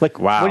up. Like,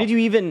 wow, what did you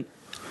even?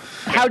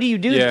 How do you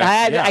do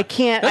that? I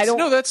can't. I don't.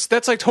 No,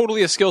 that's like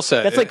totally a skill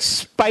set. That's like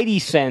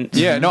Spidey sense.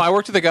 Yeah. No, I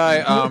worked with a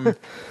guy.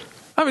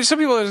 I mean, some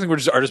people I think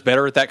are just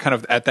better at that kind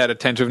of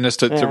attentiveness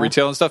to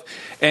retail and stuff.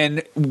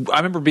 And I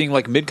remember being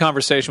like mid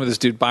conversation with this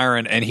dude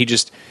Byron, and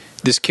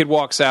this kid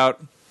walks out,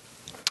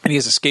 and he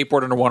has a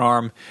skateboard under one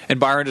arm, and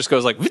Byron just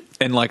goes like,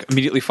 and like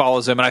immediately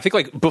follows him. And I think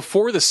like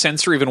before the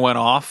sensor even went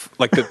off,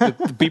 like the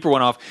beeper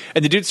went off,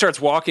 and the dude starts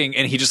walking,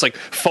 and he just like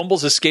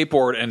fumbles his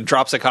skateboard and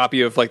drops a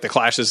copy of like the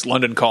Clash's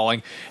London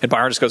Calling, and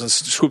Byron just goes and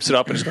swoops it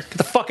up and just goes, get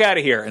the fuck out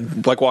of here,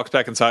 and like walks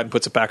back inside and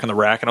puts it back on the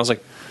rack. And I was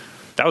like,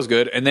 that was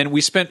good. And then we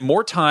spent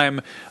more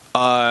time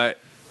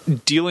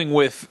dealing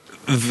with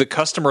the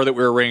customer that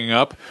we were ringing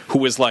up, who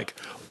was like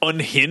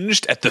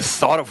unhinged at the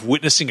thought of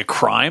witnessing a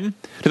crime,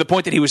 to the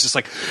point that he was just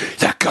like,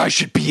 that guy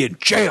should be in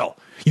jail.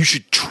 You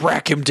should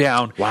track him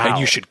down and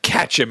you should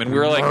catch him. And we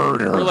were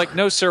like,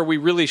 no, sir, we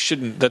really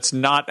shouldn't. That's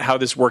not how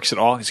this works at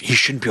all. He's like, he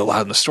shouldn't be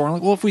allowed in the store. I'm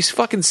like, well, if we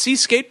fucking see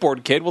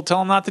skateboard kid, we'll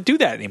tell him not to do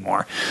that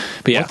anymore.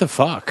 But yeah. What the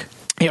fuck?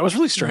 Yeah, it was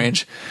really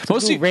strange.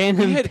 Mostly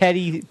random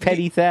petty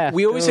theft.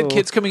 We always had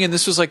kids coming in.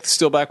 This was like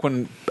still back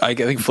when I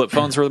think flip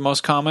phones were the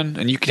most common,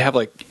 and you could have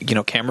like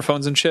camera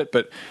phones and shit.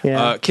 But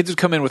kids would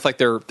come in with like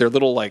their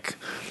little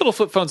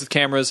flip phones with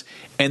cameras,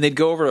 and they'd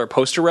go over to our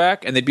poster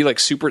rack, and they'd be like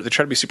they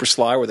try to be super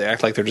sly, where they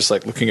act like they're just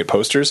like looking at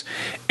posters,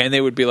 and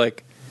they would be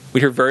like,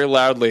 we'd hear very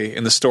loudly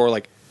in the store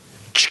like,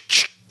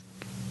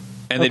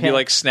 and they'd be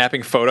like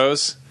snapping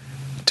photos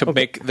to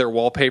make their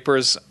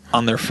wallpapers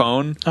on their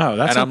phone. Oh,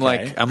 that's and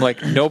okay. I'm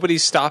like,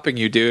 nobody's stopping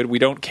you, dude. We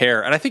don't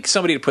care. And I think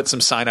somebody had put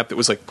some sign up that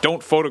was like,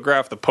 don't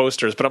photograph the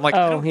posters. But I'm like,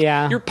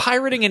 you're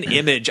pirating an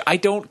image. I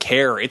don't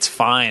care. It's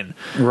fine.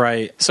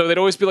 Right. So they'd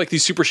always be like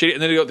these super shady,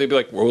 and then they'd be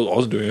like, well, I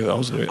wasn't doing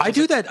it. I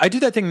do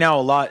that thing now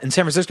a lot. In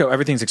San Francisco,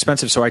 everything's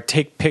expensive, so I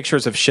take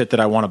pictures of shit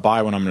that I want to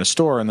buy when I'm in a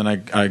store, and then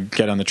I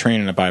get on the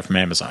train and I buy it from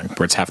Amazon,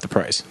 where it's half the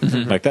price.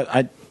 Like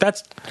that.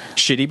 That's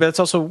shitty, but it's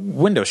also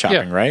window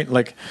shopping, right?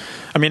 Like,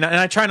 I mean, and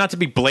I try not to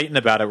be blatant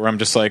about it, where I'm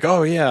just like,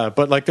 oh yeah,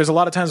 but like, there's a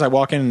lot of times I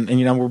walk in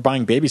and we're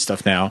buying baby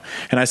stuff now,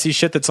 and I see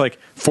shit that's like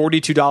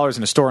 $42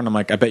 in a store, and I'm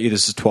like, I bet you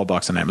this is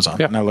 $12 on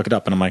Amazon, and I look it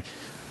up, and I'm like,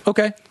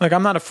 okay, like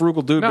I'm not a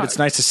frugal dude, but it's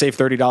nice to save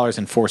 $30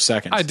 in 4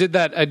 seconds. I did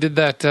that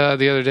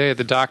the other day at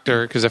the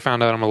doctor, because I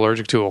found out I'm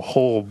allergic to a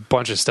whole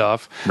bunch of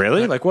stuff.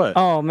 Really? Like what?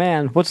 Oh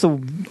man, what's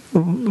the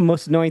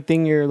most annoying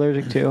thing you're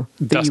allergic to?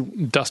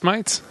 Dust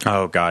mites.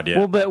 Oh god, yeah.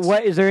 Well, but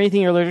what is there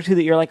anything you're allergic to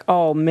that you're like,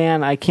 oh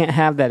man, I can't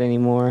have that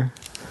anymore?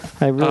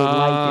 I really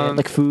like it.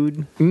 Like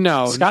food?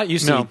 No. Scott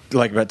used to eat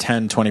like about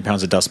 10, 20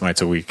 pounds of dust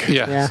mites a week.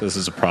 Yeah. So this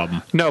is a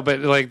problem. No, but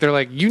like they're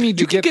like, you need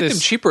to get this. them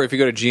cheaper if you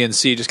go to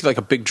GNC. Just get like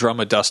a big drum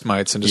of dust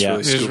mites and just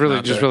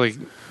really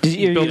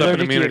build up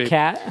an immunity. To your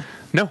cat?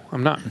 No,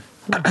 I'm not.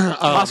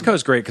 Costco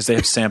is great because they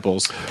have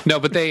samples. No,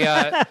 but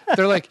they're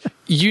like,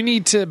 you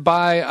need to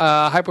buy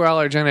a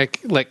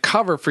hypoallergenic like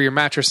cover for your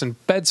mattress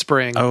and bed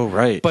spring. Oh,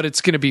 right. But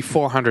it's going to be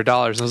 $400. And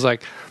I was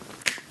like,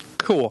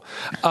 cool.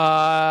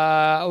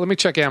 Let me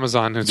check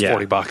Amazon. It's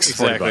 $40.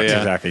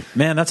 Exactly.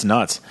 Man, that's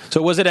nuts.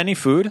 So was it any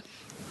food?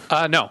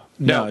 No.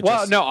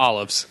 Well, no,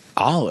 olives.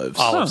 Olives.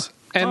 Huh.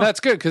 And that's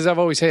good because I've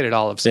always hated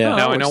olives. Yeah.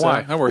 Now I know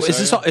why.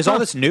 Is all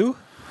this new?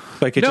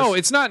 Like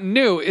it's not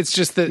new. It's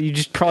just that you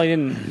just probably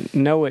didn't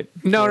know it.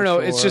 No.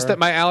 It's just that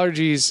my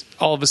allergies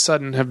all of a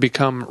sudden have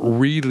become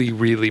really,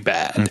 really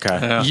bad.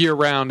 Okay. Year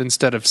round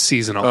instead of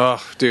seasonal.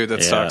 Oh, dude,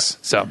 that sucks.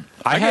 So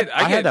I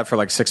had that for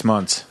like 6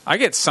 months. I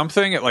get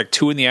something at like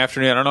 2 PM. I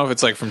don't know if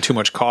it's like from too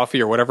much coffee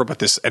or whatever, but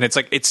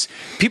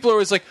people are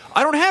always like,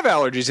 I don't have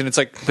allergies, and it's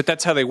like, but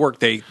that's how they work.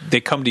 They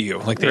come to you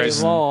like they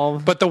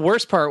evolve. But the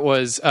worst part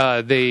was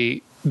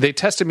they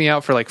tested me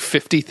out for like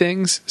 50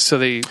 things, so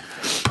they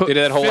put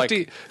that whole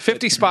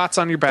 50 spots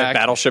on your back,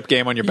 battleship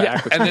game on your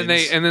back, and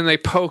then they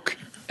poke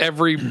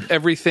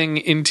everything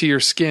into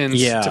your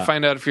skins to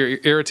find out if you're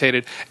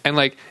irritated, and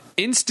like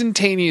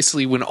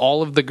instantaneously when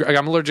all of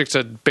I'm allergic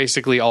to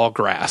basically all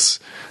grass.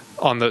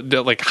 On the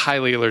like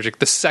highly allergic.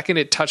 The second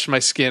it touched my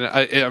skin,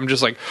 I'm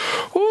just like,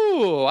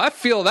 ooh, I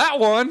feel that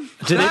one.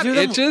 Do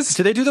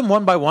they do them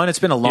one by one? It's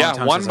been a long time.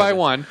 Yeah, one by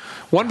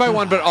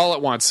one, but all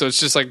at once. So it's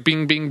just like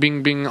bing, bing,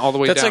 bing, bing, all the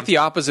way down. That's like the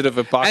opposite of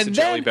a box of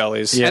Jelly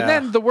Bellies. Yeah. And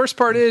then the worst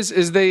part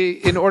is they,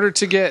 in order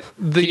to get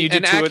Can you do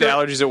two with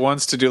allergies at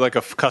once to do like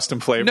a custom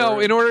flavor? No,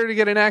 in order to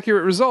get an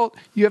accurate result,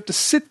 you have to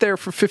sit there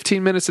for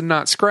 15 minutes and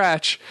not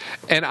scratch.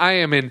 And I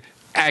am in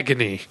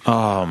agony.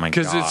 Oh my god!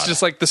 Because it's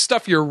just like the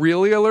stuff you're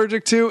really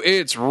allergic to,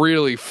 it's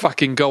really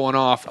fucking going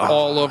off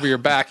all over your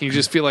back, and you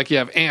just feel like you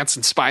have ants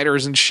and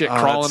spiders and shit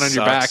crawling on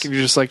your back, and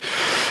you're just like,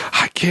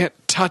 I can't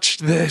touch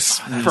this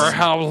for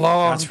how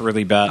long? That's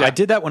really bad. I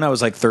did that when I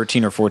was like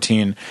 13 or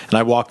 14, and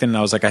I walked in and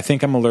I was like, I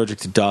think I'm allergic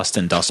to dust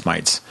and dust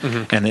mites.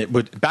 And it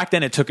would back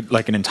then it took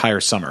like an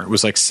entire summer. It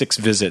was like 6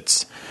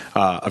 visits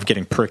of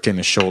getting pricked in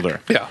the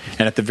shoulder. Yeah.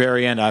 And at the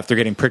very end, after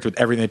getting pricked with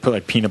everything, they put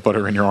like peanut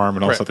butter in your arm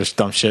and all this other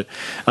dumb shit.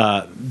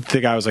 The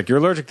guy was like, "You're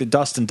allergic to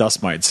dust and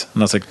dust mites,"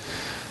 and I was like,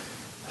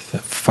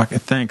 "Fuck it,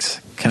 thanks.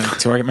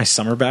 Do I get my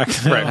summer back?"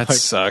 Right, That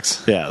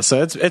sucks. Yeah,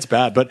 so it's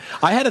bad. But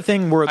I had a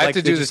thing where I have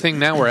to do the thing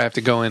now where I have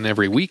to go in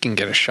every week and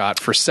get a shot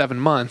for 7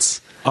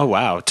 months. Oh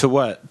wow! To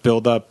what?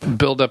 Build up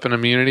An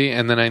immunity,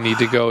 and then I need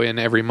to go in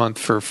every month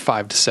for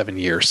 5 to 7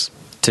 years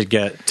to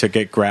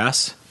get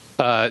grass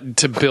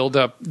to build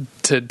up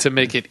to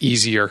make it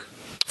easier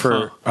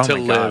to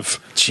live.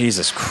 God.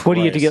 Jesus Christ! What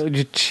do you have to get?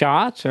 Just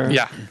shots or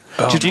Yeah.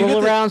 Just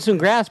roll around some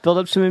grass, build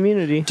up some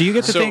immunity. Do you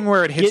get the thing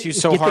where it hits you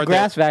so get hard the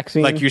grass that,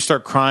 vaccine. like you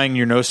start crying,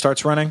 your nose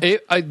starts running?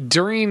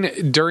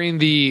 During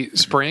the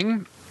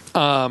spring,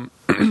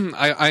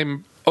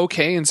 I'm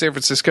okay in San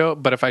Francisco,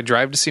 but if I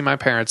drive to see my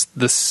parents,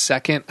 the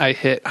second I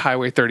hit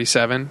Highway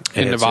 37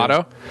 in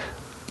Nevada,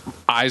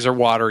 eyes are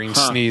watering,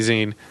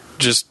 sneezing.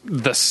 Just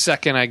the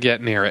second I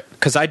get near it.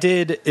 Because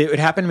it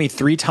happened to me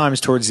 3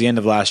 times towards the end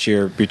of last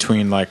year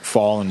between like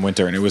fall and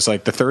winter. And it was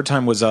like the third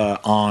time was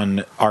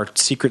on our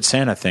Secret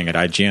Santa thing at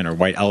IGN or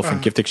White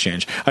Elephant Gift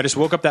Exchange. I just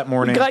woke up that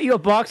morning. Got you a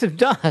box of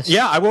dust.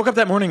 Yeah, I woke up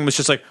that morning and was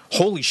just like,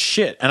 holy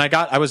shit. And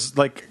I was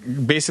like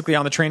basically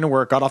on the train to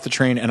work, got off the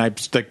train, and I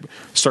like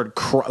started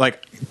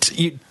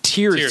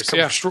tears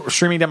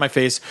streaming down my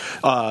face,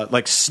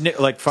 like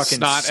fucking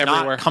snot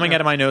everywhere coming out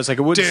of my nose, like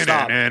it wouldn't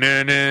stop.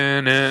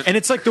 And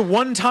it's like the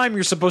one time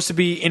you're supposed to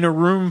be in a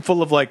room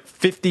full of like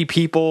 50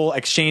 people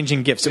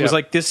exchanging gifts. It was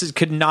like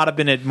could not have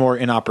been a more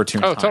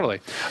inopportune time. Totally.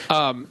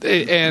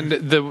 And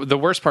the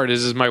worst part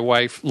is my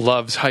wife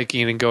loves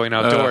hiking and going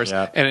outdoors,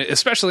 and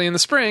especially in the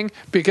spring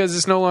because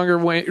it's no longer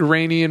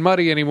rainy and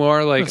muddy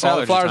anymore. Like it's all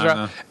the flowers time,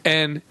 are out,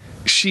 and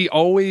she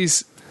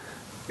always.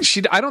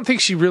 I don't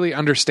think she really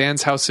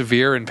understands how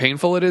severe and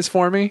painful it is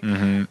for me,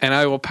 and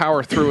I will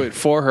power through it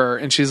for her.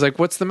 And she's like,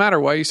 "What's the matter?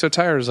 Why are you so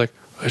tired?" I was like,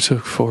 "I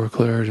took 4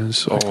 Claritins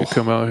so I could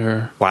come out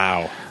here."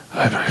 Wow,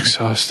 I'm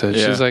exhausted.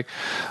 Yeah. She's like,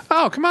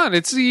 "Oh, come on!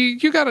 It's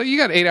you got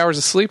 8 hours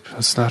of sleep."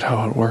 That's not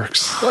how it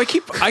works. Well,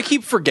 I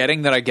keep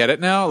forgetting that I get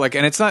it now. Like,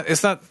 and it's not.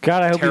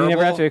 God, I hope terrible. you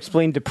never have to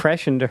explain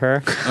depression to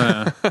her.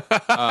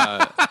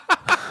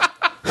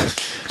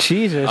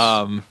 Jesus.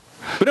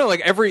 But no,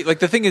 like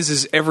the thing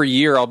is every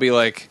year I'll be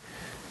like,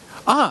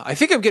 I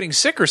think I'm getting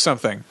sick or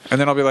something.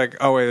 And then I'll be like,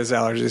 oh, wait, there's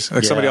allergies.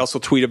 Like somebody else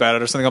will tweet about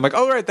it or something. I'm like,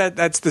 oh, right,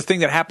 that's the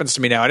thing that happens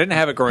to me now. I didn't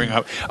have it growing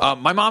up.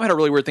 My mom had a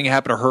really weird thing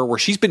happen to her where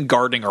she's been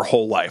gardening her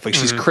whole life. Like,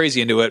 she's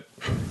crazy into it.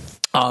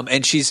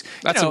 And she's...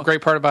 That's a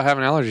great part about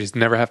having allergies.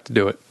 Never have to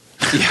do it.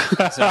 Yeah,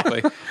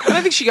 exactly. And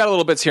I think she got a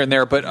little bits here and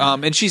there, but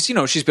and she's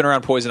been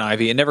around poison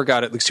ivy and never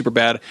got it like super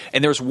bad.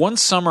 And there was one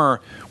summer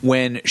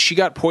when she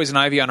got poison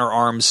ivy on her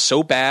arms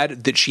so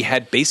bad that she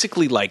had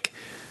basically like...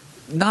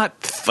 not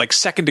like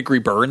 2nd-degree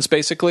burns,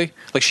 basically.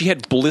 Like she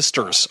had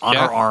blisters on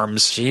her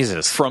arms.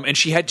 Jesus. And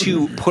she had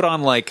to put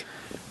on like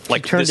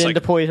turned this,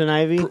 into poison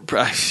ivy.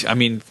 I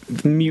mean,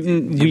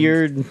 mutant,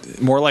 weird,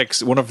 more like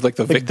one of like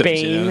the victims.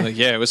 Bane. You know? Like,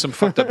 yeah, it was some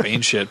fucked up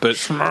Bane shit. But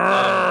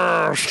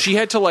she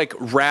had to like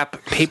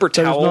wrap paper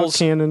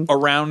towels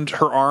around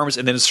her arms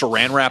and then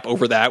saran wrap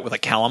over that with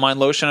like calamine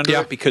lotion under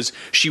it because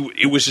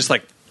it was just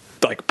like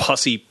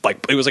pussy,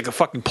 like it was like a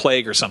fucking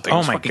plague or something.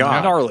 Oh my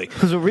god, gnarly!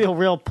 It was a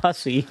real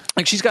pussy.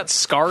 Like she's got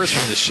scars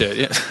from this shit.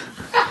 Yeah.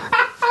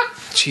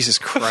 Jesus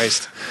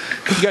Christ!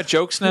 You got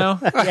jokes now?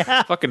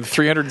 Yeah. Fucking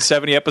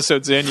 370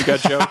 episodes in, you got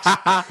jokes?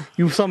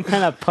 You some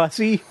kind of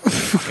pussy?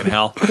 Fucking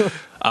hell.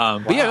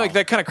 But yeah, like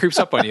that kind of creeps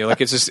up on you.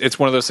 Like it's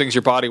one of those things.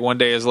 Your body one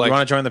day is like, you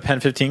want to join the Pen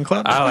 15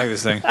 Club? I like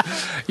this thing.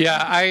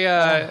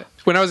 Yeah,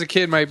 when I was a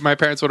kid, my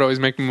parents would always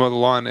make me mow the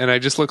lawn, and I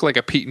just looked like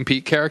a Pete and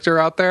Pete character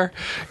out there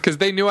because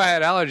they knew I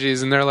had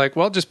allergies, and they're like,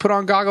 "Well, just put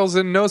on goggles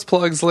and nose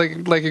plugs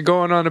like you're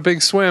going on a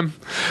big swim."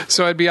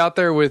 So I'd be out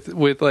there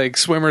with like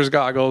swimmer's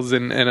goggles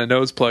and a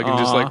nose plug, and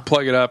just like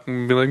plug it up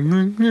and be like,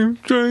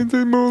 "Trying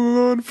to mow the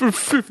lawn for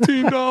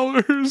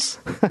 $15.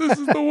 This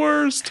is the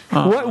worst."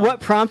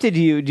 What prompted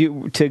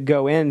you to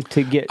go in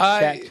to get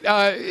checked?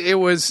 It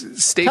was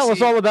Stacy. Tell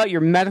us all about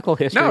your medical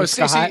history. No,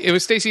 it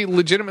was Stacy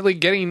legitimately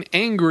getting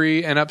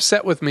angry and upset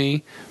with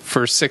me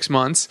for 6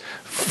 months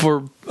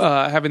for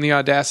having the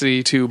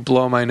audacity to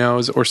blow my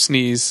nose or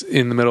sneeze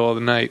in the middle of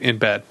the night in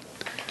bed.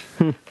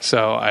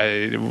 So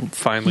I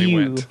finally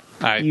went.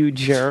 You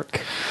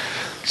jerk.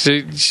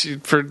 She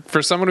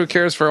for someone who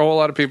cares for a whole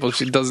lot of people,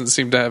 she doesn't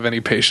seem to have any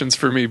patience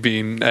for me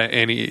being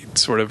any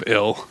sort of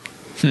ill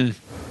in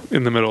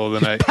the middle of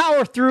the night.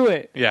 Power through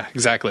it. Yeah,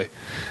 exactly.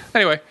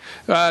 Anyway,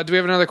 do we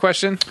have another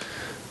question?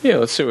 Yeah,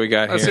 let's see what we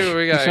got Let's see what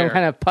we got Some here.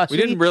 kind of pussy. We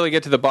didn't really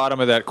get to the bottom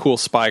of that cool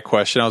spy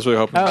question. I was really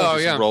hoping this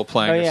was role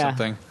playing or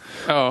something.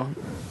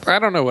 I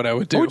don't know what I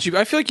would do. What would you?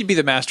 I feel like you'd be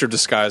the master of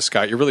disguise,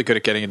 Scott. You're really good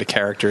at getting into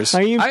characters.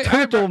 Are you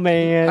Turtle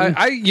Man?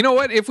 You know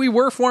what? If we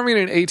were forming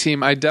an A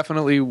team, I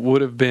definitely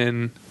would have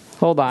been.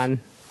 Hold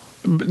on.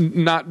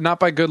 Not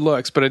by good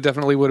looks, but I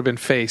definitely would have been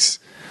face.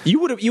 You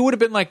would have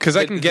been like, because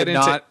I can get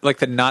into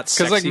the not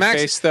sexy like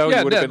Max, face though. Yeah,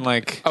 you would have been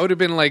like, I would have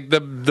been like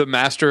the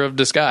master of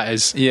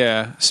disguise.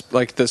 Yeah,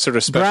 like the sort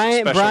of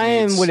special.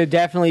 Brian would have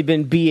definitely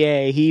been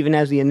BA. He even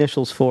has the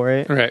initials for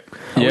it. Right?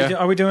 Yeah.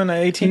 Are we doing an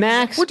 18?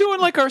 Max, we're doing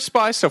like our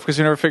spy stuff because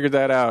we never figured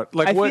that out.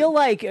 Like, I feel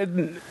like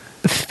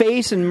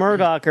Face and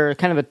Murdoch are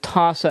kind of a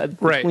toss-up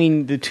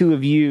between the two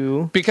of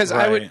you. Because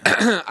I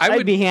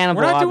would be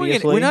Hannibal.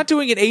 We're not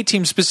doing an A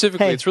team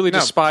specifically. It's really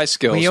just spy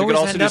skills. We always could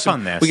also end do up some,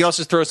 on this. We could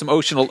also throw some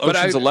Ocean's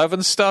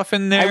 11 stuff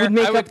in there. I would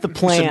make up the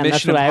plan. Some That's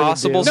Mission what I would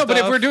Impossible do. No, but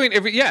if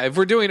stuff.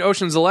 we're doing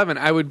Ocean's 11,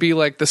 I would be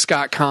like the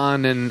Scott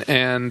Conn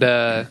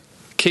and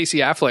Casey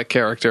Affleck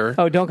character.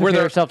 Oh, don't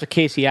compare yourself to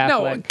Casey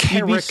Affleck. No,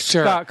 character.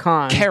 Scott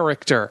Conn.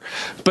 Character.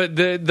 But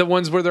the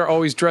ones where they're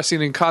always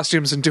dressing in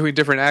costumes and doing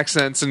different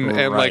accents and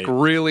like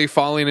really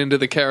falling into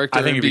the character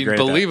and being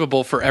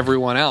believable for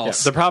everyone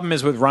else. Yeah. The problem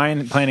is with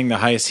Ryan planning the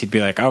heist, he'd be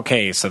like,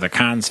 okay, so the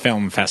Cannes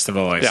Film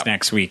Festival is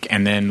next week.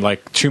 And then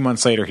like 2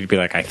 months later, he'd be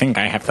like, I think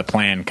I have the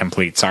plan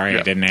complete. Sorry,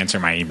 I didn't answer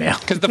my email.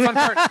 Because the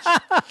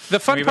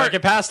fun part,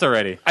 get past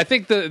already. I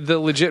think the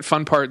legit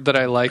fun part that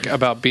I like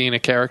about being a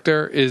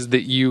character is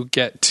that you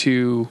get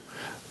to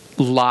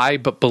lie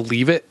but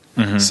believe it.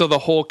 Mm-hmm. So the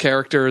whole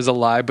character is a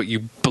lie, but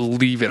you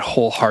believe it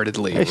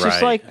wholeheartedly. It's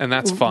just like, and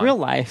that's fun. Real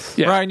life.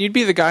 Yeah. Ryan, you'd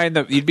be the guy in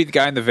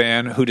the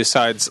van who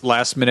decides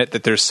last minute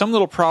that there's some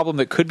little problem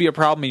that could be a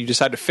problem, and you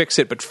decide to fix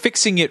it, but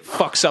fixing it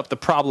fucks up the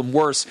problem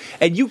worse,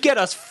 and you get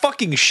us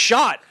fucking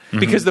shot.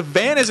 Because the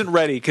van isn't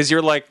ready. Because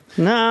you're like,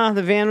 nah,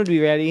 the van would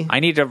be ready. I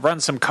need to run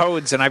some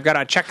codes, and I've got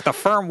to check the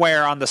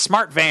firmware on the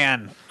smart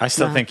van. I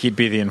still think he'd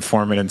be the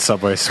informant in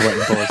Subway,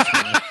 sweating bullets,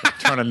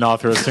 trying to gnaw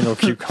through a single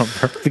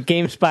cucumber. The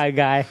game spy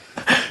guy.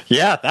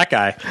 Yeah, that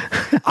guy.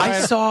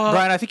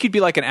 Brian, I think you'd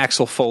be like an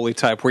Axel Foley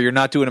type, where you're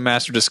not doing a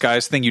master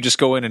disguise thing. You just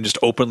go in and just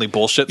openly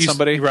bullshit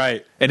somebody,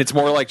 right? And it's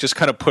more like just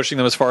kind of pushing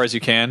them as far as you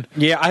can.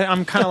 Yeah,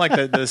 I'm kind of like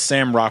the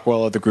Sam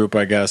Rockwell of the group,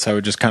 I guess. I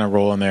would just kind of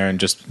roll in there and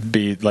just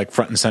be like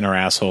front and center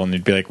asshole, and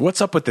you'd be like,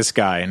 "What's up with this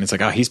guy?" And it's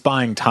like, "Oh, he's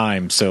buying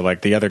time, so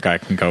like the other guy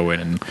can go in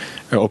and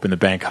open the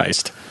bank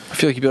heist." I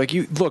feel like you'd be like,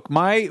 "You look,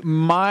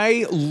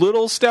 my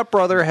little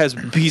stepbrother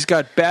he's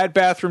got bad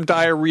bathroom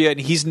diarrhea,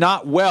 and he's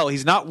not well.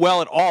 He's not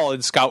well at all."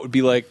 And Scott would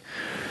be like,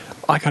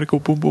 I gotta go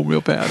boom boom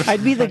real bad.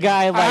 I'd be the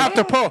guy like, I have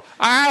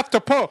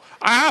to pull.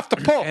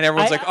 And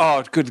everyone's like,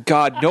 oh, good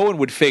God, no one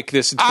would fake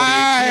this in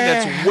 2018.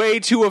 That's way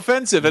too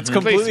offensive. That's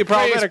completely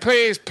problematic.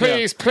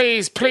 Please.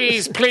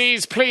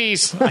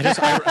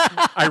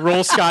 I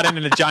roll Scott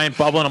into a giant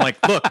bubble, and I'm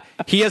like, look,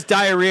 he has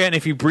diarrhea, and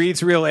if he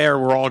breathes real air,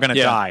 we're all gonna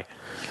die.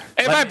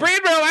 If I breathe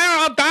real air,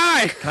 I'll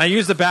die. Can I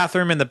use the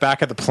bathroom in the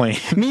back of the plane?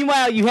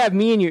 Meanwhile, you have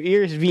me in your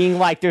ears being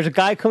like, there's a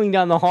guy coming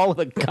down the hall with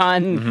a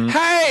gun. Mm-hmm.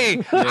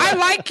 Hey, I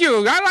like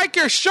you. I like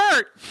your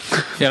shirt.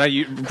 Yeah,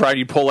 Brian,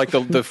 you pull like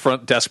the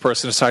front desk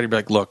person aside. You'd be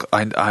like, look,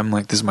 I'm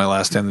like, this is my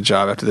last day on the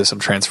job. After this, I'm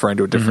transferring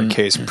to a different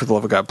case. For the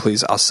love of God,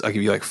 please, I'll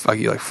give you like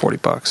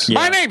 $40. Yeah.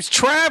 My name's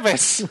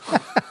Travis.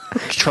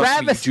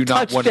 Travis me, you do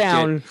not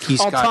touchdown. Want to get, he's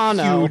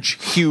Altano. got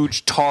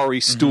huge tarry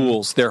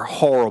stools. They're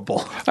horrible.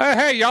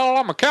 Hey, y'all,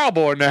 I'm a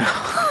cowboy now.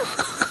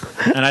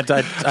 And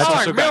I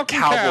also got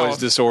cowboy's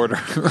disorder.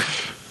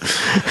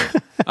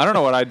 I don't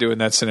know what I'd do in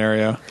that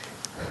scenario.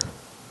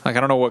 Like, I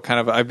don't know what kind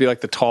of... I'd be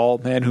like the tall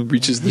man who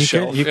reaches the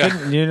shelf. You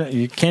can't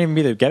even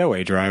be the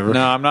getaway driver.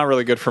 No, I'm not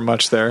really good for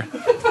much there.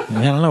 I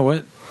don't know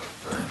what...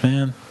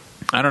 Man.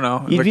 I don't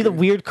know. You'd be the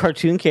weird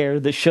cartoon character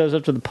that shows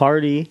up to the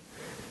party.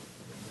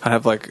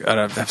 I'd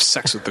have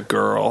sex with the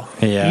girl.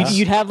 Yeah.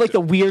 You'd have like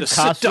the weird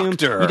costume.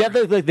 Seductor. You'd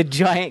have like the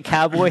giant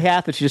cowboy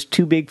hat that's just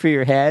too big for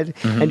your head,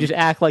 and just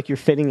act like you're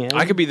fitting in.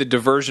 I could be the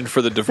diversion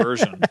for the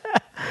diversion.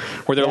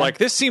 Where they're like,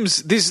 this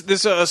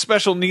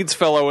special needs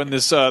fellow and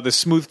this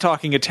smooth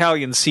talking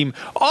Italian seem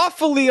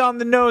awfully on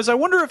the nose. I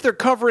wonder if they're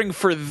covering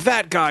for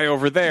that guy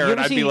over there.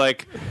 And I'd be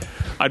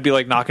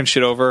like knocking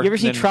shit over. You ever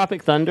see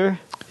Tropic Thunder?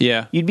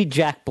 Yeah. You'd be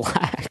Jack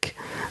Black.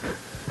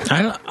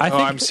 I think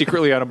I'm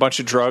secretly on a bunch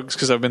of drugs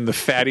because I've been the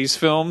Fatties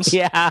films.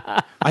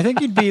 Yeah. I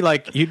think you'd be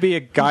a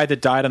guy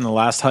that died on the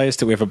last heist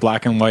that we have a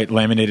black and white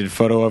laminated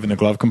photo of in the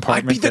glove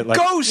compartment. I'd be the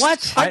ghost.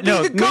 What? I'd be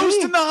the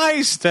ghost in the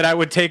heist. That I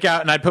would take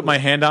out and I'd put my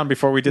hand on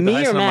before we did the Me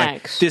heist. or And I'm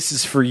Max? like, this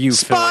is for you,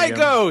 Spy Philly.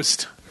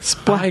 ghost.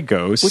 Spy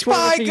ghost. Which one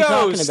Spy are you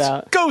talking ghost.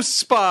 about? Ghost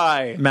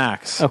spy.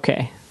 Max.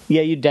 Okay.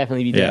 Yeah, you'd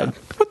definitely be dead.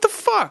 What the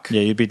fuck?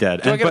 Yeah, you'd be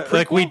dead. Do I get a But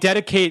like we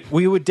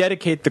would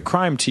dedicate the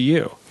crime to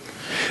you.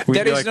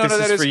 We'd be like, this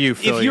is for you,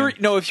 Philly.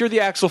 If you're the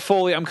Axel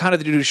Foley, I'm kind of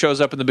the dude who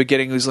shows up in the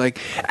beginning who's like,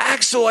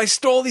 Axel, I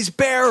stole these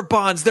bearer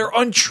bonds. They're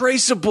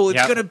untraceable.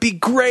 It's going to be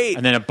great.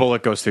 And then a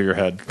bullet goes through your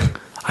head.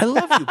 I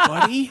love you,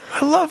 buddy.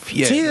 I love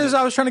you. See, as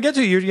I was trying to get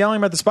to, you're yelling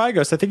about the spy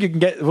ghost. I think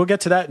we'll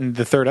get to that in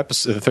the third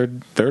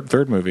episode, the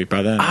third movie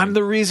by then. I'm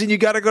the reason you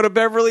got to go to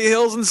Beverly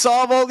Hills and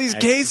solve all these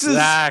cases.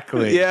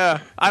 Exactly. Yeah.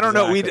 I don't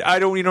know. We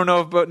don't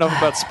know enough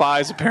about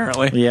spies,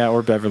 apparently. Yeah,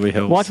 or Beverly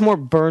Hills. Watch more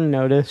Burn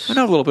Notice. I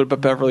know a little bit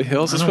about Beverly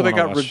Hills. That's where they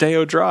got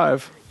Rodeo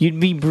Drive. You'd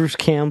be Bruce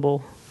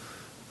Campbell.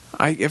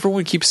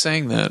 Everyone keeps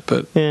saying that,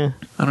 but yeah,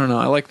 I don't know.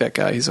 I like that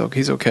guy. He's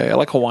okay. I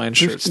like Hawaiian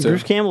shirts too.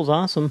 Bruce Campbell's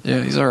awesome.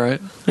 Yeah, he's all right.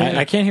 Yeah.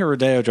 I can't hear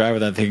Rodeo Drive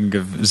without thinking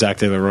of Zach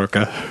De La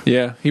Roca.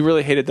 Yeah, he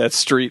really hated that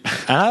street.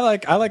 And I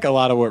like a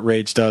lot of what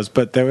Rage does,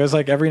 but there was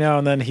like every now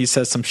and then he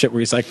says some shit where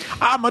he's like,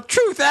 "I'm a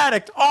truth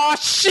addict. Oh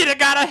shit, I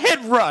got a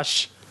head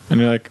rush."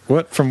 And you're like,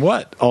 "What? From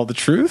what? All the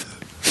truth?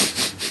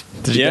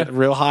 Did you get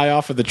real high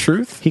off of the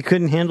truth? He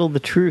couldn't handle the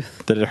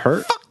truth. Did it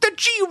hurt? Fuck the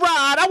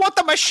G-Rod. I want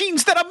the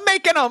machines that are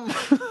making them."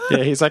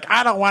 Yeah, he's like,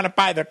 "I don't want to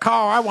buy the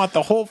car. I want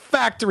the whole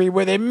factory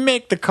where they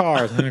make the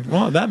cars." Like,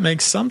 well, that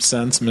makes some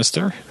sense,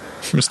 Mister.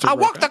 I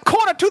walked the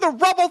corner to the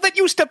rubble that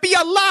used to be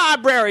a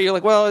library. You're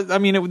like, well, I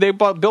mean, they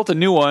built a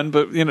new one,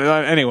 but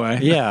anyway.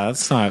 Yeah,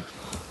 it's not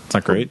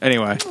great.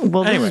 Anyway.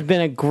 Well, this has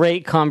been a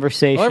great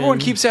conversation. Well, everyone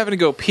keeps having to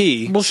go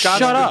pee. Well, Scott's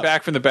shut up.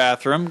 back from the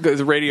bathroom.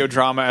 The radio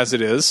drama as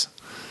it is.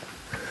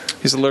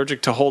 He's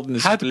allergic to holding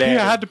his I had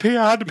to pee.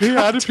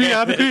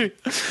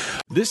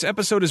 This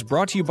episode is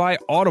brought to you by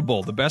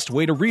Audible, the best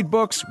way to read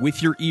books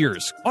with your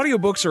ears.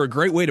 Audiobooks are a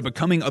great way to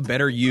becoming a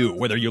better you,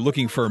 whether you're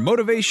looking for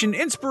motivation,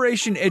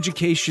 inspiration,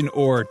 education,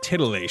 or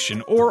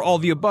titillation, or all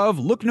the above.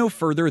 Look no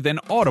further than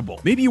Audible.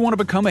 Maybe you want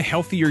to become a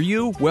healthier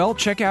you? Well,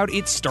 check out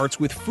It Starts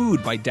With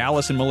Food by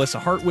Dallas and Melissa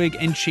Hartwig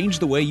and change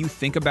the way you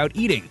think about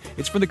eating.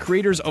 It's for the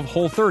creators of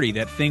Whole30,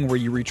 that thing where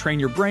you retrain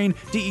your brain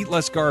to eat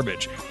less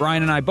garbage.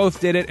 Brian and I both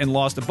did it and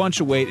lost a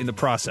bunch of weight in the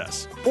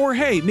process. Or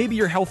hey, maybe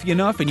you're healthy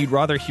enough and you'd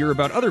rather hear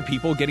about other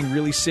people getting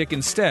really sick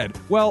instead.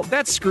 Well,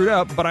 that's screwed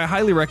up, but I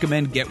highly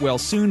recommend Get Well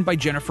Soon by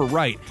Jennifer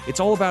Wright. It's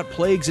all about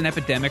plagues and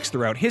epidemics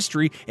throughout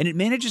history, and it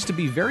manages to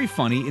be very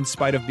funny in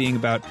spite of being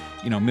about,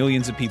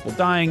 millions of people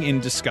dying in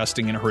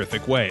disgusting and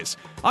horrific ways.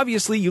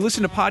 Obviously, you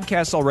listen to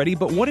podcasts already,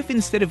 but what if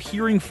instead of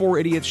hearing four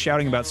idiots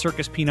shouting about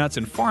circus peanuts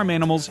and farm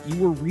animals, you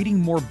were reading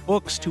more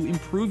books to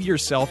improve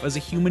yourself as a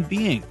human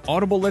being?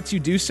 Audible lets you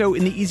do so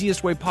in the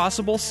easiest way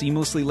possible,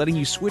 seamlessly letting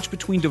you switch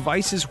between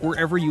devices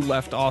wherever you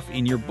left off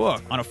in your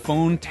book. On a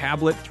phone,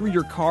 tablet, through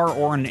your car,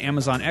 or on an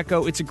Amazon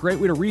Echo, it's a great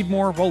way to read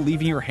more while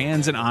leaving your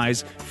hands and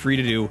eyes free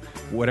to do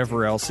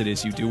whatever else it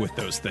is you do with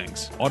those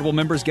things. Audible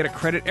members get a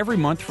credit every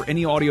month for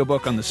any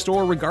audiobook on the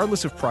store,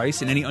 regardless of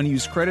price, and any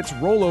unused credits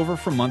roll over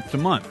from month to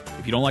month.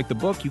 If you don't like the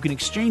book, you can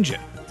exchange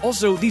it.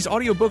 Also, these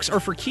audiobooks are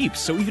for keeps,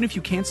 so even if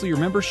you cancel your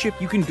membership,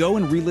 you can go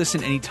and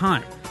re-listen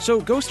anytime.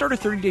 So go start a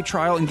 30-day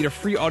trial and get a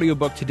free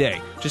audiobook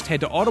today. Just head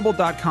to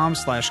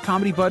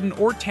audible.com/comedybutton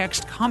or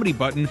text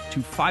comedybutton to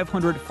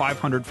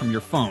 500-500 from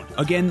your phone.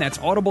 Again, that's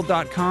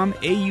audible.com,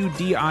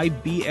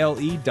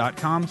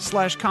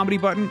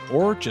 audible.com/comedybutton,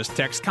 or just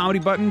text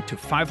comedybutton to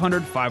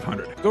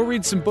 500-500. Go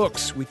read some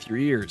books with your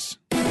ears.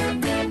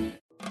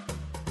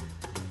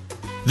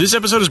 This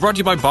episode is brought to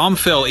you by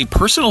Bombfell, a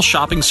personal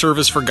shopping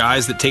service for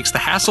guys that takes the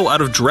hassle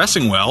out of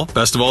dressing well.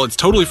 Best of all, it's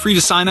totally free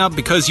to sign up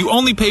because you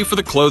only pay for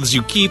the clothes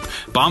you keep.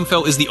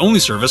 Bombfell is the only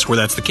service where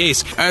that's the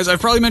case. As I've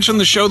probably mentioned on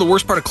the show, the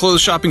worst part of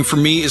clothes shopping for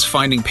me is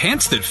finding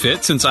pants that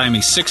fit, since I am a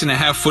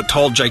 6.5 foot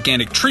tall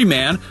gigantic tree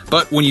man.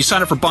 But when you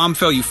sign up for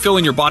Bombfell, you fill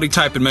in your body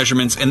type and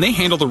measurements, and they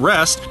handle the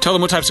rest. Tell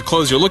them what types of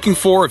clothes you're looking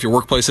for, if your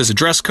workplace has a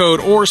dress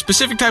code, or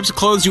specific types of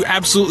clothes you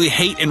absolutely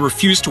hate and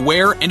refuse to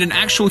wear, and an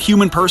actual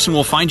human person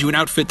will find you an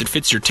outfit that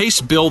fits your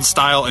taste, build,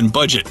 style, and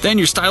budget. Then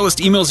your stylist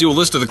emails you a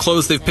list of the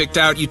clothes they've picked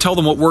out, you tell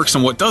them what works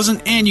and what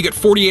doesn't, and you get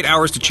 48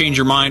 hours to change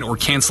your mind or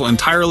cancel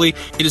entirely.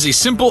 It is a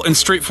simple and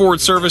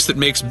straightforward service that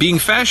makes being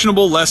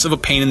fashionable less of a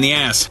pain in the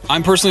ass.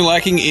 I'm personally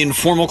lacking in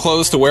formal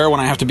clothes to wear when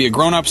I have to be a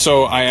grown-up,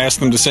 so I asked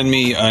them to send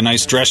me a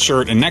nice dress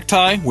shirt and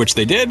necktie, which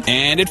they did,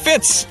 and it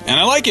fits, and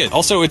I like it.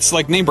 Also, it's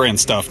like name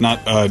brand stuff,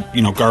 not,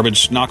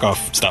 garbage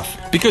knockoff stuff.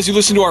 Because you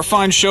listen to our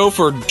fine show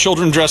for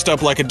children dressed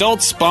up like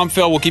adults,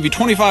 Bombfell will give you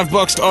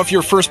 $25 off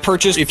your first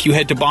purchase if you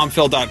head to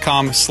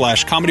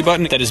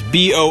bombfell.com/comedybutton. That is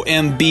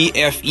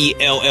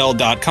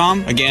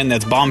BOMBFELL.com. Again,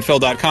 that's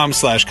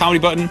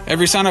bombfell.com/comedybutton.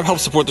 Every sign up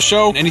helps support the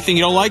show. Anything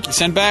you don't like, you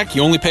send back.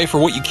 You only pay for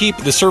what you keep.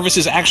 The service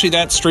is actually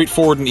that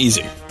straightforward and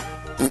easy.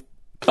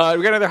 We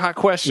got another hot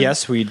question.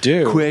 Yes, we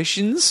do.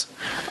 Questions?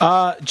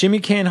 Jimmy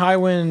Kane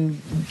Highwind.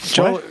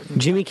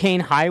 Jimmy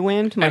Kane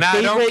Highwind, my And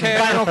I don't favorite care.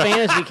 Final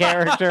Fantasy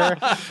character.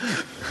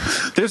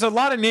 There's a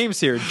lot of names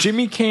here.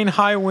 Jimmy Kane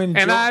Highwind.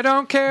 And I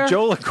don't care.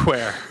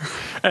 Joliquare.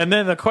 And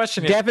then the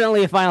question is,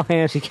 Definitely a Final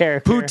Fantasy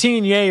character.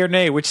 poutine, yay or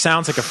nay, which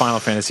sounds like a Final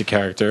Fantasy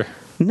character.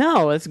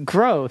 No, it's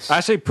gross.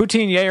 Actually,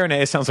 poutine, yay or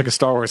nay, sounds like a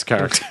Star Wars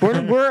character.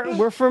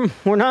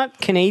 We're not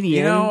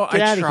Canadian.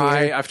 Get out of here.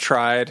 I've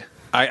tried.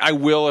 I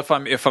will if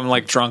I'm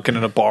like drunken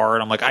in a bar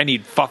and I'm like, I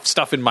need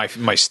stuff in my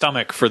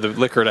stomach for the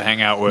liquor to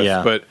hang out with.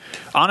 Yeah. But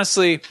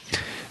honestly,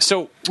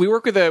 so we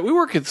work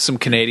with some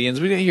Canadians.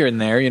 We get here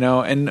and there,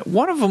 and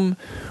one of them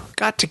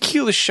got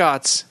tequila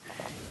shots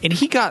and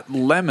he got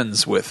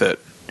lemons with it.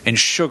 and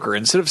sugar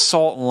instead of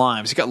salt and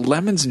limes. He got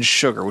lemons and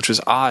sugar, which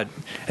was odd.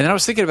 And then I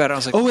was thinking about it. I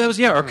was like, Oh, that was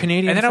our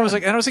Canadian. and then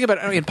friend. I was thinking about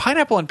it. I mean,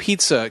 pineapple on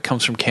pizza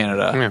comes from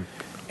Canada. Yeah.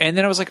 And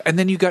then I was like, and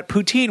then you got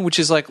poutine, which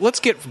is like, let's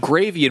get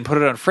gravy and put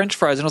it on French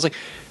fries. And I was like,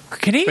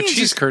 Canadians But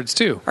cheese curds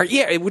too.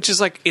 which is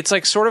like, it's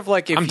like sort of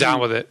like if I'm down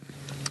with it.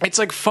 It's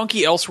like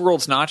funky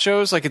Elseworlds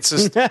nachos. Like it's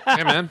just, Hey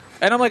man,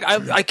 and I'm like,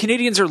 I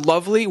Canadians are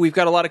lovely. We've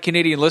got a lot of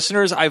Canadian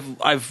listeners.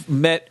 I've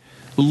met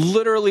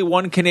literally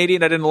one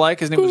Canadian I didn't like.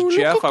 His name was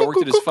Jeff. I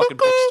worked at his fucking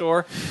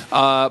bookstore.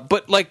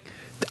 But like,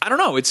 I don't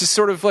know. It's just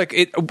sort of like,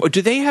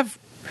 do they have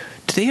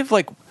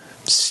like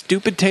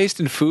stupid taste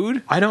in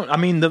food? I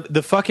mean,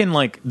 the fucking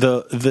like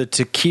the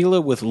tequila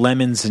with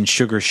lemons and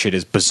sugar shit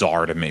is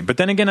bizarre to me. But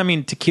then again, I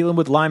mean, tequila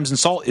with limes and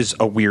salt is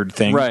a weird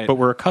thing, Right. But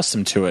we're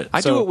accustomed to it.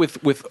 I do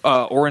it with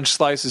orange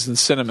slices and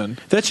cinnamon.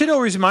 That shit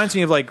always reminds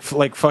me of like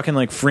fucking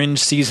like Fringe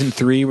season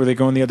 3 where they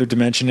go in the other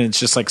dimension and it's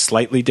just like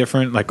slightly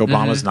different. Like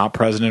Obama's not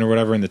president or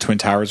whatever, and the Twin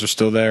Towers are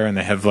still there, and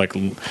they have like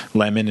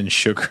lemon and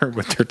sugar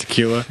with their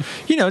tequila.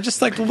 You know,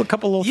 just like a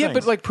couple little things.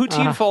 But like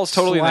poutine falls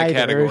totally in that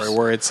sliders. category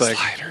where it's like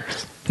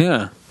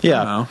Yeah.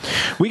 Yeah, I don't know.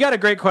 we got a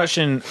great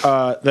question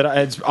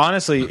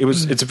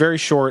it's very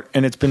short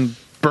and it's been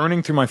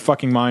burning through my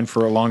fucking mind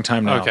for a long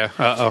time now.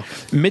 okay.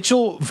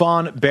 Mitchell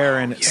Von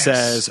Barron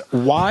says,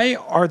 why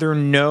are there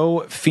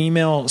no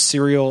female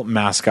cereal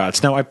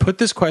mascots? Now, I put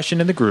this question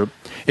in the group.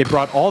 It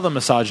brought all the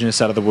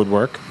misogynists out of the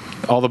woodwork.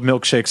 All the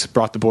milkshakes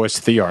brought the boys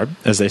to the yard,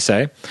 as they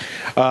say.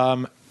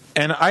 And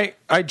I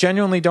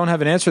genuinely don't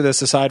have an answer to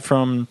this aside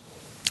from,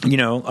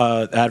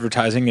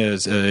 advertising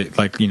is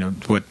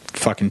what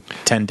fucking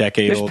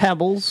 10-decade-old There's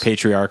Pebbles.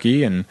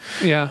 patriarchy and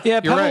Yeah,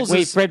 yeah, you're Pebbles right.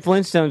 Wait, Fred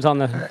Flintstone's on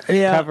the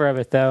Yeah. cover of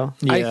it, though.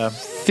 yeah. I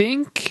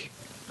think,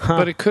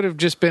 but it could have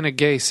just been a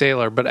gay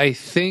sailor. But I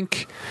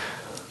think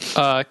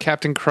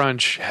Captain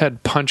Crunch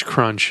had Punch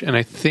Crunch, and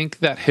I think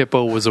that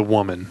hippo was a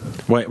woman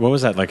Wait, what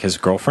was that? Like his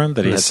girlfriend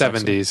that he in the had sex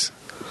with? 70s.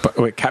 But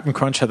wait, Captain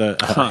Crunch had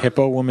a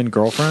hippo woman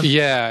girlfriend?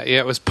 Yeah,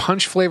 it was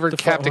punch flavored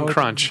Captain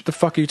Crunch. What the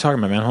fuck are you talking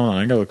about, man? Hold on,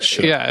 I gotta look shit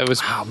up. Yeah, it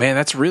was Oh man,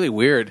 that's really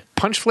weird.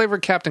 punch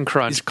flavored Captain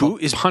Crunch. Is called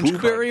Punch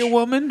Blueberry a Crunch.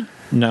 woman?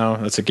 No,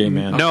 that's a gay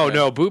man.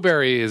 No,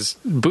 Blueberry's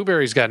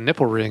got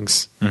nipple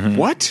rings.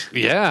 What?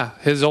 Yeah,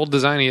 his old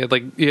design, he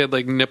had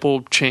like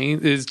nipple chain.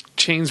 His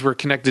chains were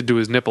connected to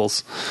his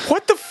nipples.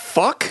 What the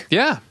fuck?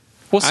 Yeah,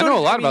 Well, I know a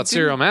lot about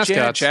cereal didn't Janet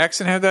mascots.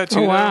 Jackson have that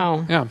too. Oh, though?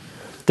 wow. Yeah,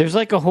 There's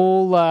like a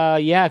whole,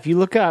 if you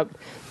look up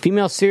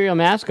female cereal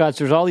mascots,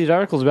 there's all these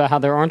articles about how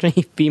there aren't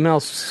any female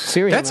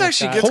cereal That's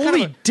actually mascots. good.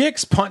 Holy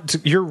dicks!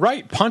 You're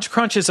right. Punch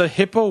Crunch is a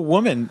hippo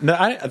woman. No,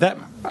 that's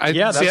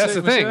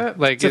the thing.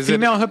 Like, it's a is it-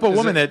 female hippo is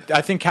woman it- that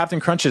I think Captain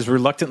Crunch is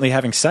reluctantly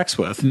having sex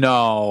with.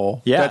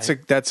 No. Yeah.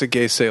 That's a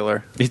gay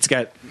sailor. It's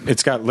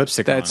got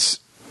lipstick. That's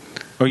on.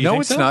 Oh, you no,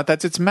 think it's so? not.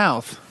 That's its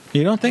mouth.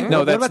 You don't think? No,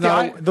 What that's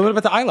about not- what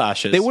about the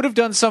eyelashes? They would have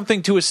done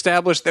something to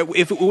establish that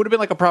if it would have been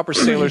like a proper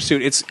sailor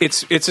suit.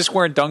 It's just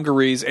wearing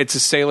dungarees. It's a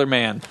sailor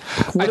man.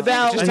 What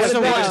about, Just what so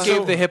about just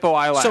gave the hippo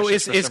eyelashes. So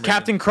is for some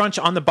Captain Crunch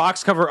on the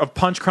box cover of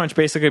Punch Crunch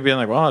basically being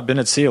like, well, I've been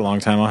at sea a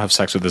long time. I'll have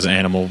sex with this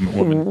animal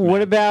woman.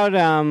 what about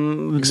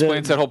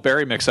Explains that whole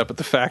berry mix-up at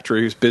the factory.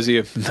 He was busy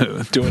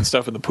doing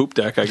stuff in the poop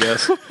deck, I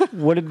guess.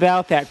 what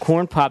about that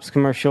Corn Pops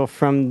commercial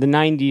from the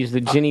 90s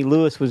that Jenny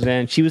Lewis was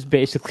in? She was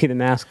basically the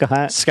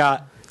mascot.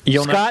 Scott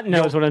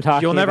Knows what I'm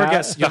talking You'll never about.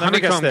 guess. the You'll never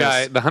guess honeycomb this.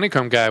 guy. The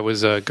honeycomb guy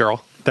was a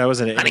girl. That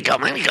was an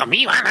Honeycomb,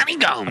 you want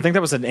honeycomb. I think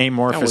that was an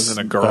amorphous. That wasn't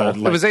a girl.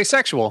 It was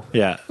asexual.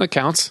 Yeah. That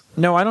counts.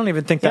 No, I don't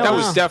even think that That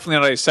was. was definitely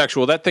not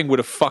asexual. That thing would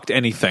have fucked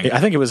anything. I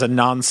think it was a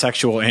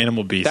non-sexual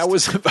animal beast. That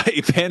was a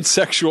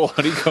pansexual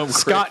honeycomb.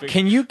 Scott. craving.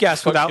 Can you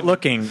guess without Fucking-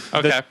 looking?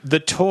 Okay. The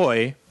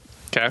toy,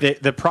 Okay.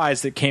 the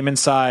prize that came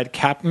inside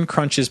Captain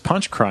Crunch's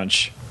Punch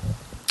Crunch.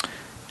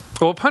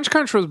 Well, Punch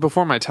Crunch was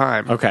before my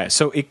time. Okay,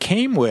 so it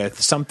came with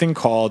something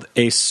called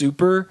a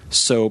Super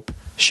Soap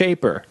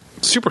Shaper,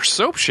 Super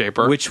Soap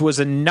Shaper. which was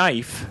a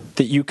knife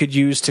that you could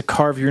use to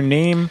carve your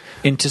name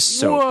into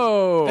soap.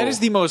 Whoa. That is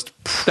the most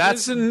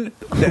prison,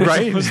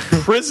 Right?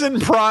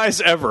 prison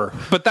prize ever.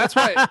 But that's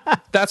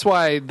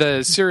why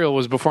the cereal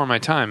was before my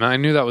time. I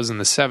knew that was in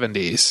the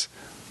 70s.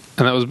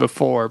 And that was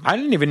before. I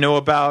didn't even know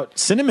about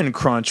Cinnamon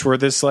Crunch, where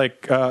this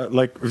like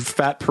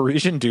fat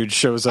Parisian dude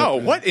shows up. Oh,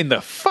 what in the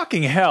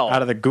fucking hell?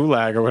 Out of the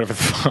gulag or whatever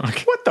the fuck.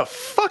 What the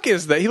fuck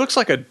is that? He looks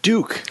like a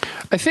duke.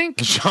 I think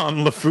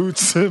Jean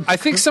Lafoots.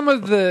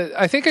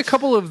 I think a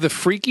couple of the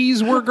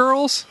Freakies were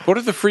girls. What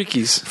are the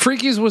Freakies?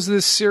 Freakies was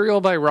this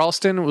cereal by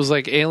Ralston. It was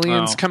like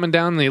aliens Oh. coming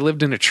down and they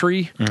lived in a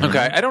tree.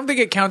 Okay, I don't think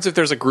it counts if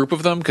there's a group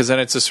of them because then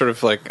it's a sort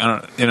of like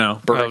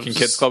Burger King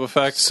Kids Club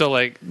effect. So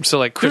like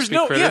There's crispy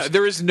no, critters. yeah,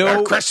 there is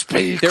no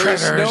crispy There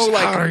is no critters,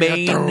 like how do you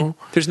main. do?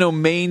 There's no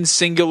main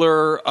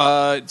singular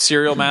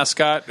cereal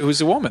mascot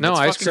who's a woman. No, That's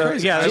I- fucking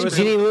crazy. yeah, there was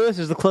Jenny Lewis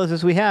is the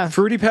closest we have.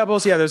 Fruity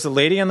Pebbles. Yeah, there's the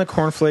lady on the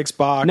cornflakes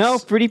box. No,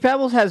 Fruity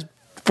Pebbles has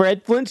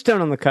Fred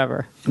Flintstone on the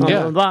cover. On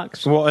the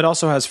box. Well, it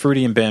also has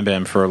Fruity and Bam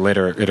Bam for a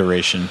later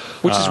iteration.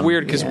 Which is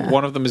weird because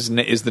one of them is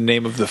the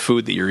name of the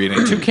food that you're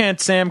eating. Toucan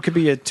Sam could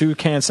be a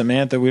Toucan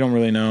Samantha. We don't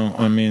really know.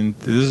 I mean,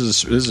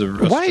 this is a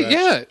Why? stretch.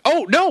 Yeah.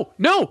 Oh,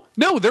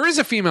 no. There is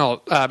a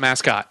female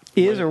mascot.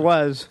 Is or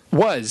was?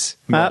 Was.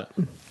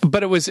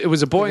 But it was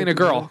a boy and a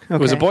girl. Okay. It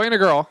was a boy and a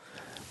girl.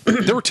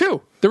 There were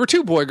two. There were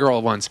two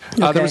boy-girl ones.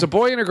 There was a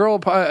boy and a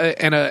girl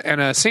and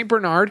a Saint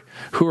Bernard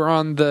who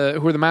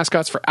were the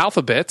mascots for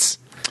Alphabets.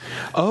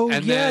 Oh,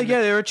 And yeah,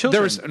 then they were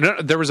children.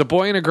 There was a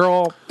boy and a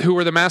girl who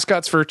were the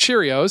mascots for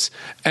Cheerios,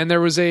 and there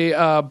was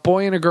a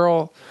boy and a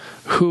girl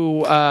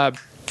who.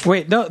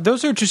 Wait, no,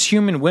 those are just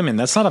human women.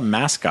 That's not a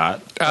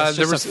mascot. That's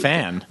there just was a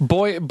fan.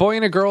 Boy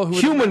and a girl who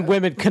Human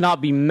women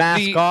cannot be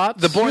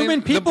mascots. The boy,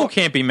 Human people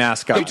can't be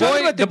mascots.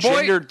 Talking about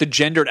the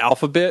gendered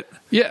alphabet.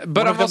 Yeah,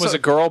 but One of them was a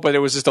girl, but it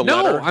was just a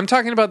letter. No, I'm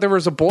talking about there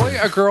was a boy,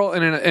 a girl,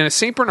 and a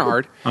Saint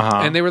Bernard,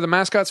 and they were the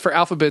mascots for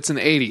Alphabets in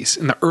the 80s,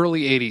 in the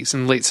early 80s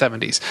and late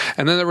 70s.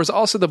 And then there was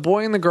also the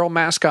boy and the girl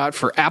mascot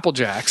for Apple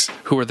Jacks,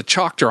 who were the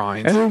chalk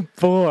drawings. Oh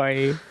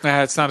boy!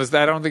 It's not as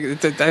I don't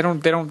think they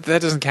don't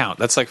that doesn't count.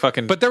 That's like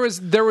fucking. But there was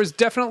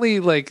definitely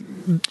like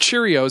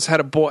Cheerios had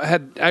a boy.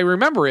 I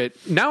remember it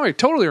now. I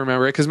totally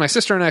remember it because my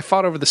sister and I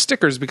fought over the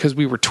stickers because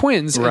we were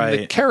twins and the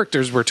Right.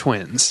 characters were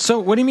twins. So,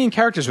 what do you mean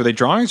characters? Were they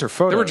drawings or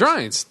photos?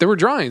 There were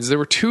drawings. There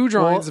were two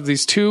drawings of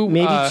these two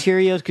Maybe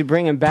Cheerios could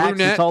bring them back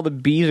since all the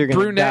bees are going to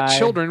die. brunette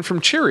children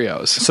from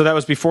Cheerios. So that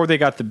was before they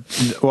got the.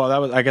 Well, that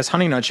was I guess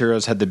Honey Nut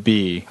Cheerios had the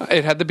bee,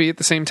 It had to be at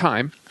the same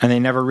time. and they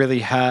never really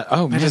had.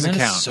 Oh, man, that doesn't that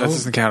is count. so- That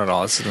doesn't count at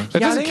all. That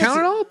doesn't count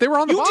at all. They were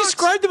on the You box.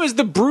 described them as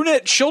the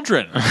brunette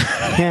children.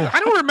 Yeah. I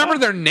don't remember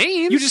their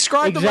names. You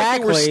described them like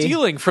they were Exactly.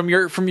 stealing from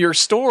your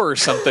store or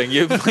something.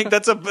 You like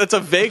that's a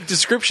vague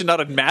description, not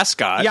a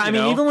mascot. Yeah, I you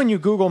mean, know? even when you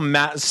Google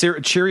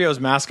Cheerios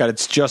mascot,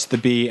 it's just the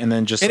bee, and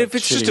then just. and like, if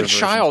it's just a shittier version.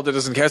 child, it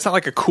doesn't care. It's not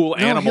like a cool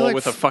animal like,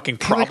 with a fucking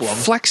He, like, problem.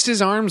 flexed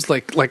his arms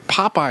like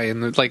Popeye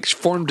and like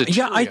formed a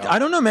Yeah, Cheerio. I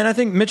don't know, man. I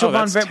think Mitchell Oh,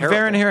 von that's terrible.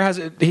 Varen here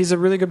he's a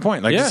really good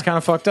point. Like, Yeah. it's kind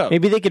of fucked up.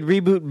 Maybe they could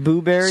reboot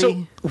Boo Berry.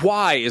 So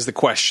why is the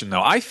question,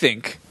 though? I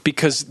think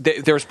because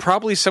there's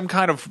probably some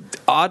kind of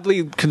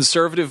oddly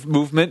conservative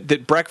movement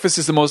that breakfast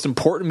is the most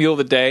important meal of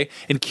the day,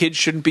 and kids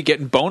shouldn't be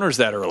getting boners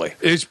that early.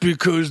 It's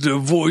because their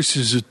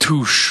voices are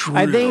too shrill.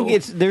 I think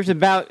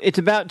it's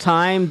about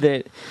time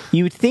that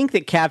you would think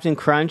that Captain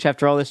Crunch,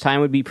 after all this time,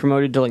 would be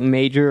promoted to like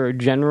Major or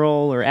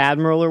General or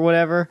Admiral or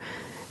whatever.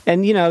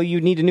 And you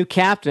need a new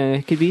captain.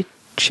 It could be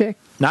chick.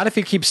 Not if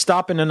he keeps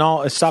stopping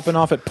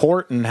off at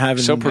port and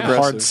having So progressive.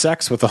 hard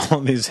sex with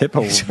all these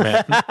hippo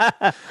men.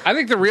 I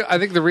think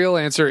the real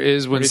answer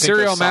is when do you think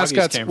cereal those soggies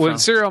mascots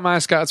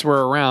came from?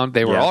 were around,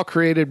 they were Yeah. all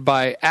created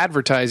by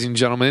advertising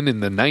gentlemen in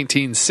the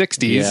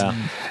 1960s. Yeah.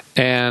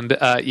 And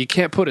you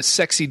can't put a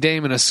sexy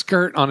dame in a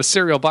skirt on a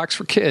cereal box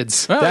for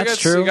kids. Well, That's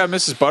true. You got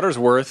Mrs.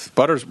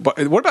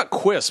 Buttersworth. What about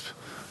Quisp?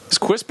 Is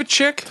Quisp a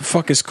chick? The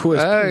fuck is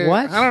Quisp?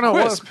 What? I don't know.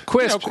 Quisp.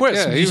 Quisp. You know, Quisp.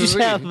 Yeah, Did he Did was you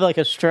have like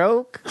a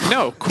stroke?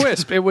 no,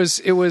 Quisp. It was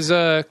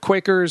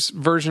Quaker's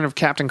version of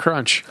Captain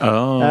Crunch.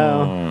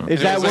 Oh,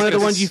 is that was one like of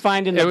the a- ones you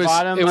find in the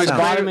bottom? It was on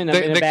the bottom in a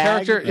the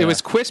bag? character. It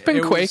was Quisp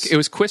and Quake. It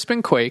was Quisp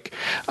and Quake.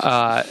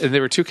 And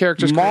there were two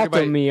characters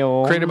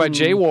Malto-meal. created by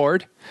Jay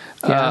Ward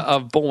Yeah.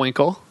 of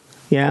Bullwinkle,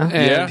 Yeah. and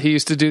Yeah. he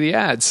used to do the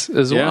ads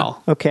as Yeah.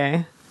 well.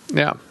 Okay.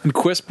 Yeah, And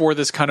Quisp wore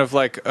this kind of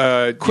like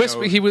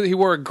Quisp. He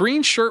wore a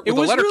green shirt with a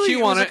letter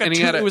Q on it, and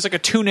he had it was like a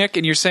tunic.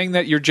 And you're saying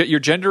that you're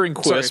gendering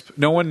Quisp. Sorry.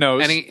 No one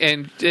knows.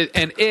 and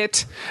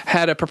it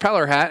had a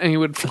propeller hat, and he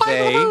would fly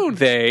the moon.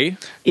 they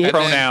It-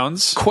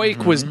 pronouns.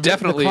 Quake was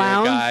definitely a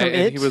clown guy, from and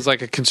It? he was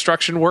like a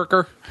construction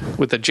worker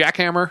with a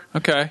jackhammer.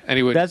 Okay. And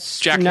he would That's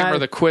jackhammer not-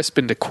 the Quisp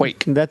into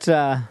Quake. That's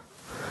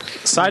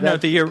Side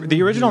note: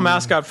 the original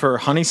mascot for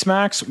Honey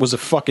Smacks was a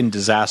fucking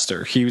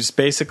disaster. He was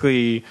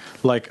basically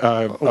like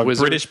a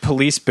wizard. British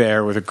police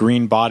bear with a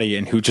green body,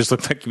 and who just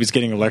looked like he was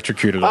getting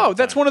electrocuted. all Oh, the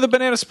that's time. one of the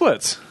banana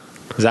splits.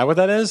 Is that what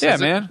that is? Yeah,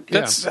 Is it- man.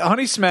 That's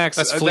Honey Smacks.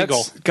 That's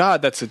Fleagle.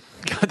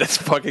 That's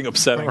fucking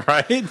upsetting.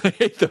 Right? I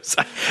hate those.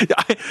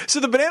 So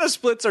the banana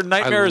splits are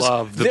nightmares. I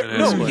love the They're- banana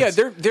no, splits.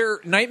 Yeah, they're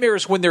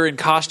nightmares when they're in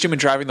costume and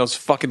driving those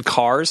fucking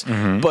cars.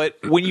 But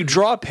when you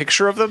draw a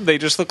picture of them, they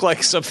just look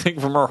like something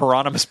from a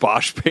Hieronymus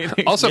Bosch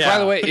painting. Also, by Yeah.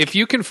 the way, if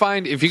you can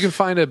find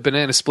a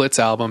Banana Splits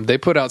album, they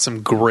put out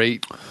some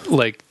great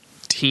like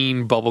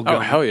teen bubblegum. Oh,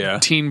 hell yeah.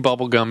 Teen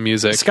bubblegum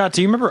music. Scott,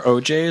 do you remember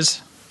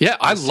OJ's? Yeah,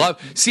 I love.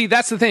 See,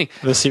 that's the thing.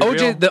 The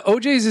cereal? The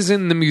OJ's is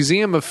in the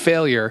Museum of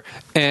Failure,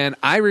 and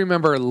I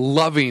remember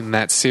loving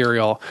that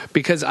cereal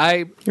because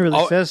it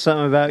really says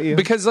something about you.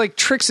 because like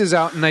Trix is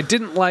out, and I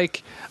didn't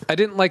like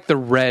the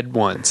red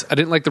ones. I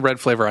didn't like the red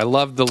flavor. I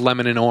loved the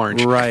lemon and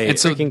orange. Right. And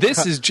so Freaking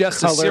this is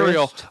just a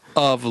cereal colorist.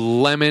 of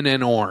lemon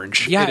and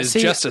orange. Yeah, it is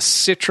see- just a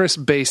citrus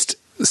based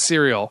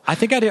cereal. I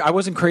think I did. I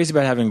wasn't crazy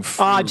about having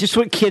fruit. Just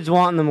what kids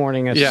want in the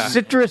morning. A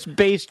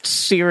citrus-based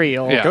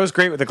cereal. Yeah. It goes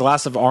great with a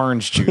glass of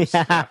orange juice.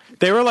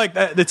 They were like,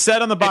 it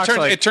said on the box,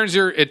 It turns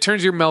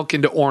your milk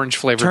into orange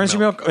flavored. Turns your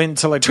milk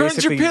into like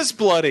Turns your basically piss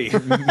bloody.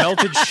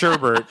 melted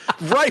sherbet.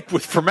 Ripe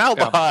with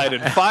formaldehyde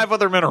and 5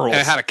 other minerals. And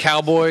it had a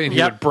cowboy, and he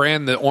Yep. would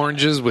brand the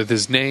oranges with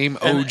his name,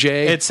 And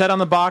OJ. It said on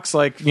the box,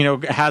 like,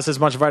 it has as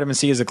much vitamin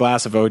C as a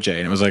glass of OJ.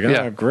 And it was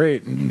like,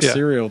 great.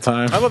 Cereal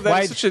time. I love that.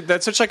 Why-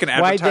 That's such like an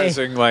why they-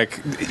 advertising. Like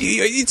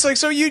it's like,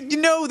 so you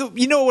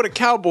know what a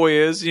cowboy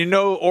is. You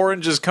know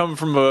oranges come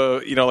from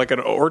like an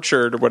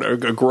orchard or what, a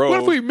grove.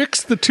 What if we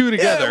mix the two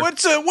together?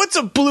 Yeah, what's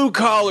a blue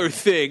collar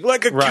thing?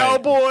 Like a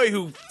cowboy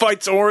who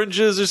fights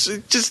oranges? Or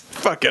just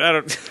fuck it. I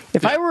don't.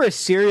 If I were a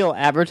cereal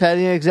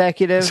advertising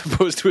executive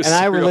opposed to a and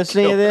I were serial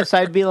listening killer. to this,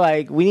 I'd be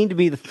like, we need to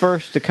be the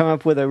first to come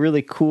up with a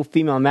really cool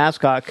female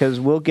mascot because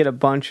we'll get a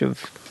bunch of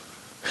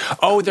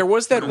Oh, there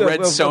was that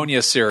Red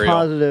Sonja cereal.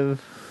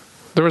 positive.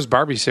 There was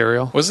Barbie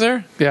cereal. Was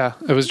there? Yeah,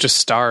 it was just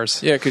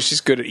stars. Yeah, because she's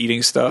good at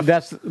eating stuff.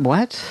 That's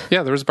what?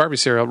 Yeah, there was Barbie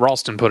cereal.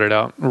 Ralston put it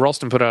out.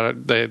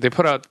 They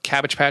put out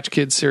Cabbage Patch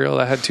Kids cereal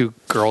that had 2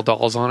 girl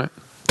dolls on it.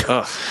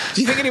 Ugh.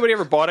 Do you think anybody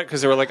ever bought it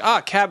because they were like,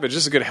 cabbage,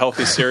 this is a good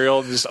healthy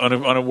cereal, just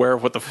unaware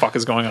of what the fuck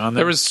is going on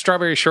there? There was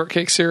Strawberry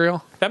Shortcake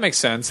cereal. That makes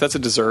sense. That's a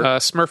dessert.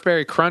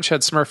 Smurfberry Crunch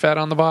had Smurfette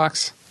on the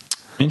box.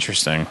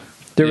 Interesting.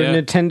 There was Yeah.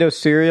 a Nintendo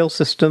cereal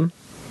system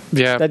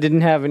Yeah. that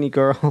didn't have any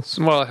girls.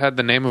 Well, it had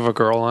the name of a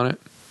girl on it.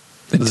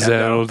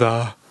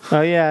 Zelda.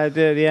 Oh yeah, it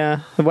did. Yeah.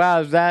 Wow,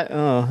 is that?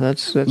 Oh,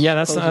 that's Yeah,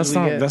 that's close as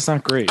we get.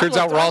 not great. Turns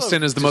out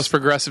Ralston is the most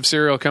progressive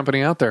cereal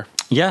company out there.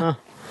 Yeah.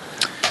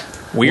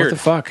 Weird. What the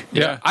fuck?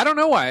 Yeah. I don't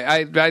know why.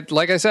 I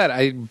like I said,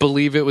 I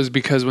believe it was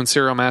because when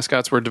cereal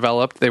mascots were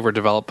developed, they were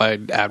developed by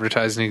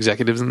advertising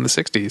executives in the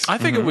 60s. I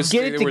think it was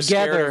Get it they were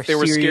together, scared. They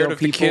were scared cereal of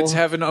the people. kids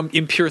having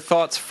impure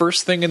thoughts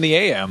first thing in the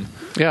AM.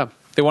 Yeah.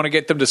 They want to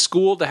get them to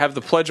school to have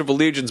the Pledge of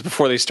Allegiance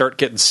before they start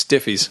getting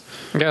stiffies.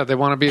 Yeah, they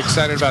want to be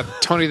excited about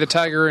Tony the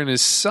Tiger and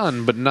his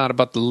son, but not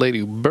about the lady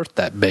who birthed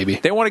that baby.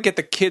 They want to get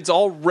the kids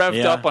all revved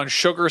Yeah. up on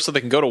sugar so they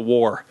can go to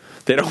war.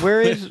 They don't.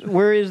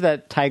 Where is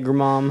that Tiger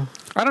Mom?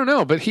 I don't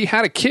know, but he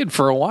had a kid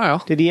for a while.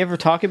 Did he ever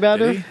talk about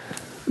Did her?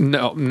 he?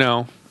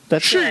 No.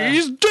 That's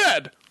She's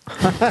dead.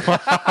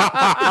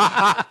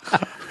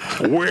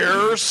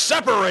 We're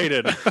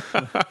separated.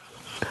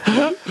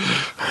 I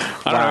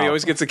don't know. He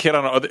always gets a kid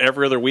on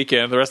every other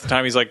weekend. The rest of the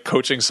time, he's like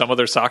coaching some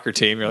other soccer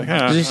team. You're like,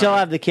 Does he still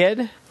have the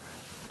kid?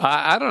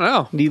 I don't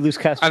know. Do you lose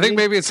custody? I think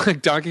maybe it's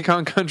like Donkey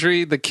Kong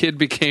Country. The kid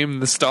became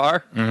the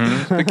star.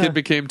 Mm-hmm. The kid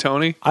became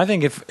Tony. I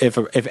think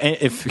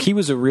if he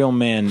was a real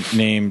man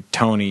named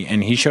Tony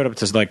and he showed up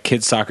to like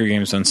kids soccer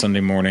games on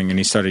Sunday morning and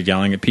he started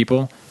yelling at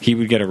people, he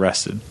would get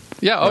arrested.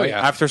 Yeah. Oh Right? yeah.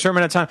 After a certain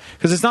amount of time,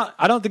 because it's not.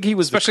 I don't think he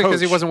was Especially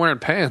because he wasn't wearing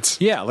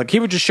pants. Yeah, like he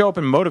would just show up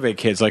and motivate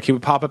kids. Like he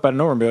would pop up out of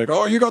nowhere and be like,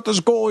 "Oh, you got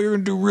this goal. You're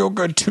gonna do real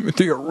good,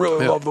 Timothy. I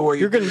really love the way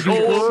You're going to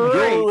do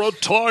great. You're a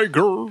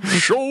tiger.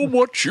 Show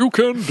what you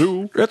can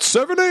do." At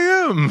 7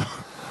 a.m.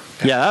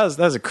 Yeah, that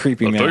was a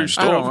creepy man.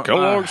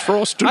 Kellogg's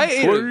Frosted I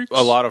ate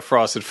a lot of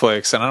Frosted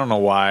Flakes, and I don't know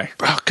why.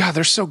 Oh God,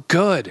 they're so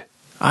good.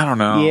 I don't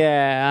know.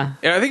 Yeah.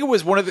 Yeah, I think it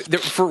was one of the,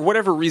 for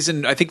whatever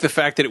reason, I think the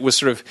fact that it was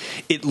sort of,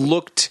 it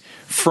looked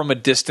from a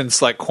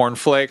distance like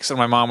cornflakes, and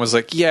my mom was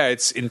like, yeah,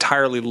 it's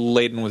entirely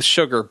laden with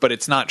sugar, but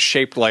it's not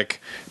shaped like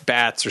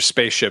bats or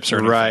spaceships or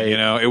anything, Right. you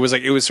know? It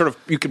was sort of,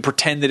 you could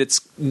pretend that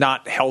it's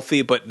not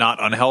healthy, but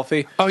not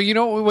unhealthy. Oh, you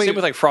know, wait. Same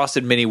with like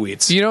Frosted Mini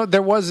Wheats. You know,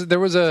 there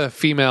was a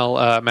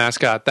female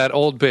mascot, that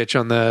old bitch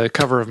on the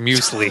cover of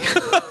Muesli.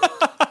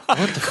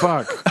 What the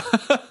fuck?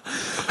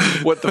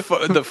 What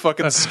the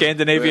fucking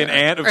Scandinavian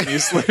ant of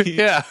muesli?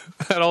 Yeah,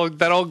 that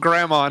old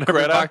grandma on every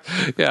Greta? box.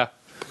 Yeah.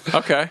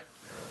 Okay.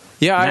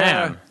 Yeah,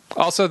 Man.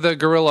 Also, the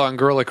gorilla on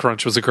Gorilla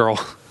Crunch was a girl.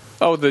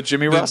 the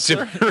Jimmy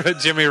Rustler.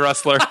 Jimmy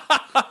Rustler.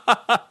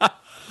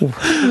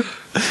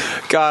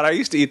 God, I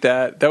used to eat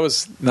that. That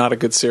was not a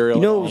good cereal.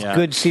 You know what was Yeah.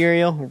 good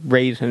cereal?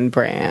 Raisin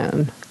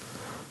Bran.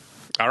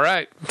 All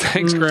right.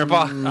 Thanks,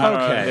 Grandpa.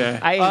 Okay.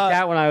 I ate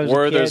that when I was a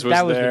Werther's kid. was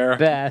That was there. the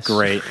best.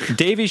 Great.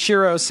 Davey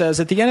Shiro says,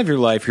 at the end of your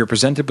life, you're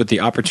presented with the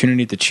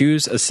opportunity to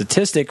choose a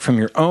statistic from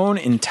your own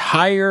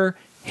entire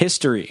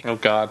history. Oh,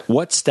 God.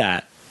 What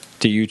stat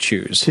do you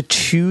choose? To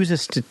choose a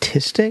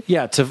statistic?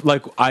 Yeah, to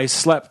like, I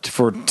slept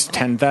for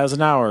 10,000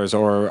 hours,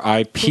 or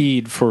I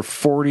peed for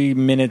 40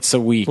 minutes a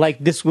week. Like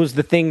this was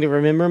the thing to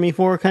remember me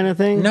for kind of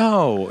thing?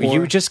 No,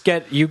 you just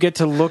get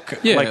to look.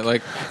 Yeah, like,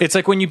 like- it's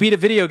like when you beat a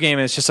video game,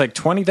 and it's just like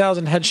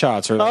 20,000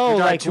 headshots, or Oh, you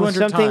died like 200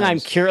 something times. I'm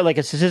curious, like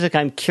a statistic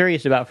I'm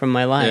curious about from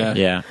my life.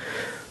 Yeah.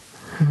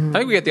 Yeah, I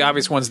think we get the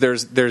obvious ones.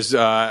 There's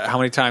how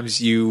many times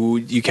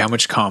you how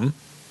much cum?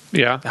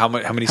 Yeah. How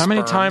many how many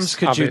sperms? times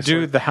could obviously. you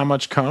do the how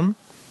much cum?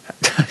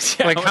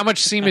 Yeah, Like, how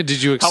much semen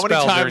did you how expel many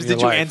times during did your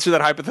you life? answer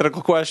that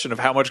hypothetical question of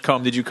how much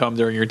cum did you cum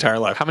during your entire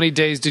life? How many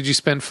days did you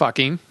spend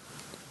fucking?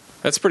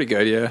 That's pretty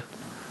good, yeah.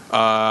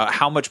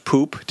 How much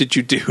poop did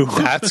you do?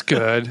 That's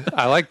good.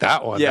 I like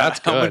that one. Yeah, That's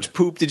good. how much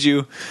poop did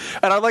you?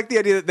 And I like the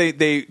idea that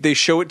they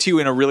show it to you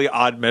in a really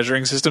odd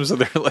measuring system. So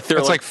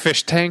they're like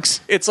fish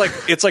tanks. It's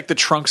like the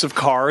trunks of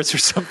cars or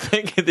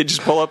something. And they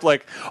just pull up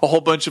like a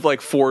whole bunch of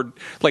like Ford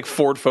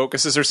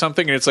Focuses or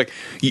something, and it's like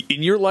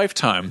in your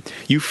lifetime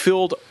you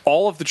filled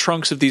all of the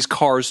trunks of these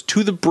cars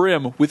to the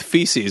brim with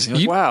feces.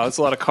 Like, wow, that's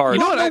a lot of cars. You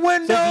know what? It's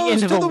like the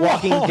end of a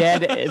Walking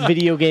Dead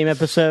video game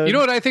episode. You know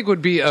what I think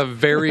would be a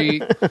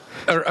very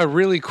a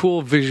really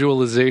cool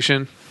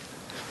visualization?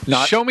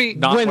 Show me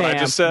not what I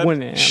just said.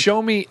 Winamp.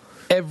 Show me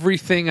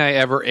everything I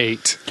ever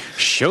ate.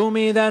 Show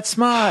me that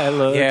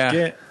smile.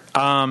 Yeah.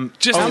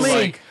 Just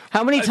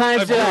How many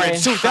times did I?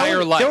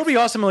 That would be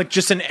awesome. Like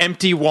just an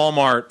empty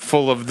Walmart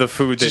full of the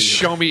food. Just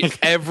show me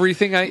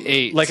everything I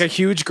ate. like a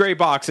huge gray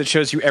box that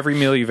shows you every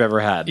meal you've ever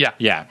had.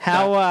 Yeah.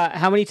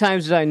 How many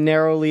times did I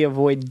narrowly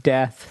avoid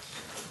death?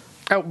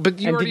 Oh, but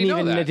you already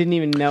know that. I didn't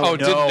even know. Oh, it.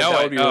 didn't know that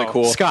it. would be really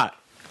cool. Scott,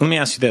 let me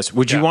ask you this: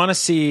 would you want to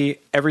see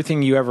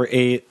everything you ever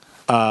ate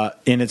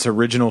in its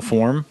original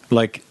form?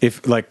 Like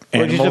if Or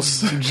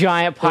animals, just a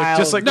giant pile.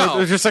 just like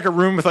No. just like a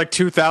room with like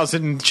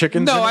 2,000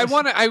 chickens. No, in I it?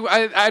 want to.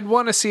 I'd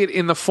want to see it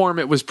in the form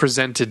it was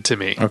presented to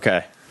me.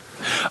 Okay.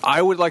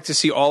 I would like to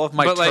see all of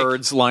my But, like-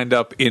 turds lined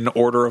up in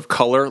order of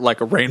color,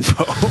 like a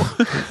rainbow.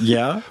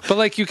 Yeah. But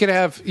like you could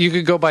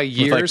go by With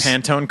years. like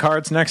Pantone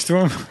cards next to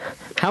them.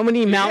 How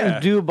many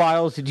Mountain Dew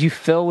bottles did you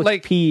fill with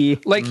like pee?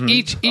 Like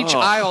each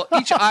aisle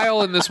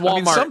in this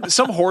Walmart. I mean,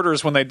 some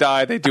hoarders, when they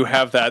die, they do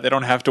have that. They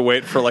don't have to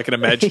wait for like an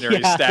imaginary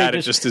Yeah, stat. they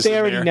It just is they in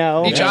already there.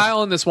 know. Each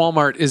aisle in this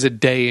Walmart is a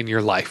day in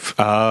your life.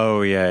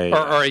 Oh yeah.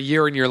 Or a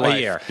year in your life.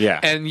 year, yeah.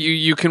 And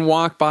you can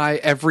walk by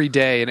every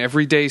day, and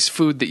every day's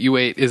food that you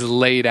ate is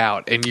laid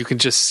out, and you can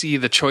just see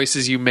the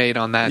choices you made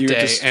on that You're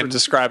day. just And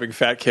describing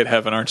fat kid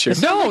heaven, aren't you?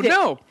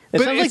 no. It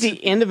But sounds like it's-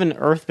 the end of an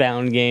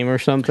Earthbound game or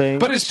something.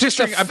 But it's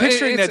just I'm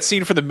picturing it's- that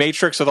scene from The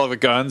Matrix with all the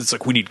guns. It's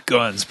like, we need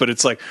guns, but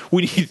it's like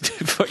we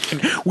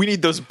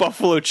need those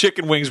buffalo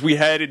chicken wings we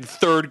had in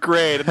 3rd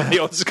grade, and then they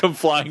all just come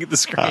flying at the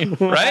screen.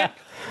 right?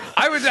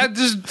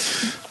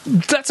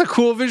 That's a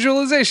cool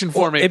visualization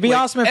for me. it'd be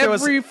awesome if there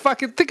was-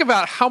 think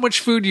about how much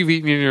food you've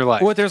eaten in your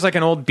life. What, there's like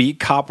an old beat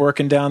cop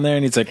working down there,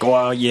 and he's like,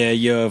 "Well,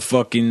 yeah,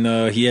 fucking,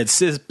 he had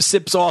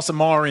sips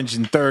awesome orange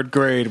in 3rd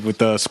grade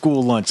with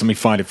school lunch. Let me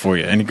find it for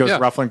you." And he goes Yeah.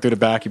 ruffling through the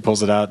back. He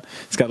pulls it out.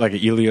 It's got like an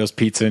Elio's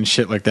pizza and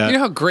shit like that. You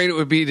know how great it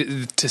would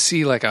be to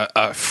see like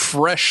a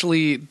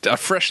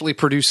freshly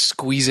produced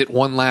Squeeze It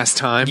one last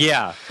time.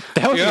 yeah,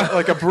 that would Yeah. be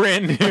like a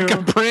brand new. Like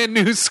a brand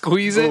new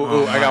Squeeze It.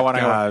 Ooh, I got one.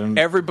 God.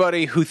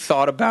 Everybody who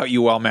thought about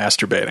you while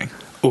masturbating.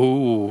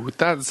 Ooh,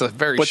 that's a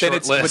very short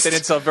list. But then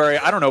it's a very,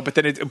 I don't know. But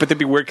that'd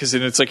be weird because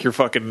then it's like you're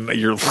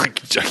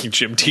like a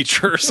gym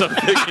teacher or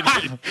something.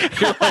 And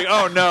you're like,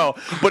 oh no.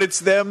 But it's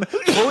them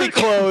fully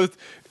clothed,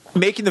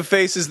 making the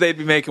faces they'd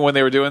be making when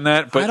they were doing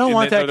that. But I don't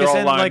want that they're all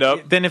because then, lined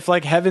up. then if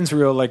like heaven's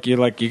real,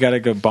 you got to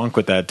go bunk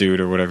with that dude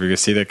or whatever. You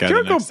see that guy. You the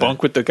don't go next day.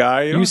 bunk with the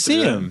guy. You don't have to see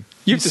do that. him.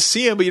 You have to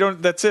see him, but you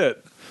don't. That's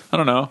it. I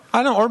don't know.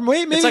 I don't. Or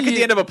maybe It's like at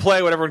the end of a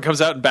play when everyone comes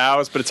out and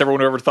bows, but it's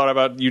everyone who ever thought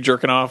about you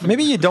jerking off.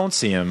 Maybe you don't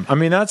see him. I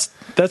mean, that's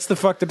the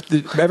fucked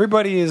up.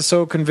 Everybody is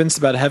so convinced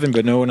about heaven,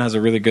 but no one has a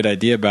really good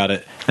idea about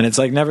it. And it's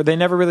like they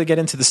never really get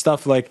into the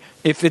stuff. Like,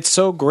 if it's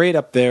so great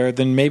up there,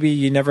 then maybe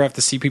you never have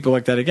to see people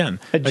like that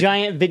again. a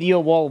giant video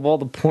wall of all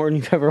the porn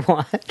you've ever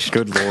watched.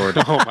 Good lord.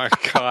 oh my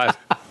god.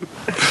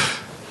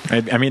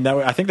 I mean,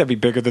 I think that'd be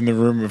bigger than the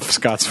room of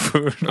Scott's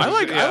food. I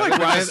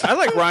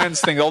like Ryan's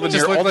thing. All the Just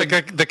near, look all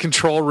like the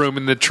control room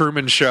in the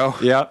Truman Show.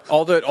 Yeah.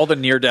 all the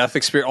near death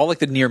experience, all like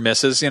the near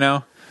misses. You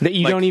know, That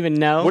you Like, don't even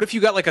know. what if you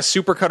got like a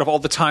supercut of all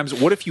the times?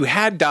 What if you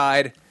had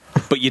died,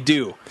 but you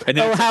do? And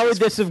then Oh, it's how like would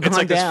this have It's gone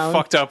like down? this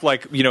fucked up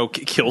like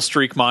kill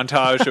streak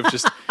montage of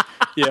just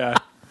yeah.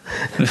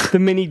 the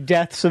many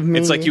deaths of me?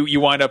 It's like you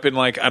wind up in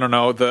like I don't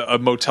know a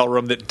motel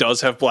room that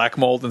does have black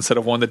mold instead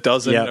of one that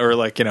doesn't, Yeah. or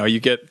like you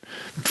get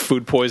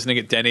food poisoning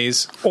at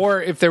Denny's.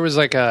 Or if there was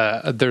like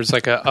there's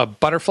like a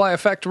butterfly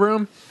effect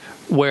room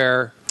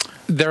where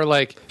they're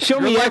like Show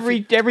your me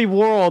life- every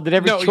world that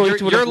every no,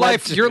 choice would your have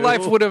life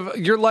led to.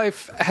 your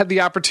life had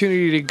the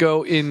opportunity to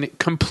go in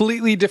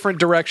completely different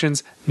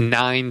directions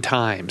 9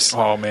 times.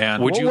 Oh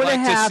man, Would What you would like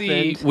have to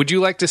see? happened? Would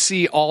you like to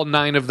see all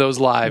 9 of those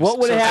lives? What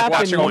would have like happened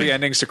watching all when- the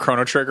endings to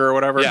Chrono Trigger or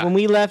whatever. Yeah. when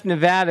we left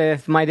Nevada?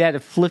 If my dad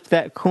had flipped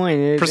that coin,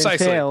 it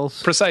Precisely.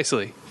 tails.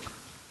 Precisely.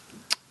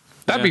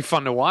 That'd Yeah. be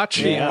fun to watch.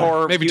 Yeah.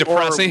 or maybe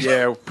depressing.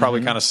 yeah,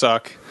 probably kind of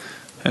suck.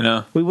 You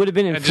know. We would have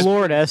been in And just-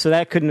 Florida, so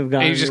that couldn't have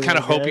gone. And you just kind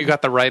of hope you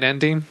got the right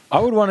ending.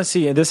 I would want to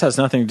see, and this has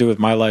nothing to do with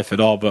my life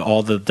at all, but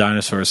all the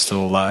dinosaurs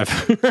still alive.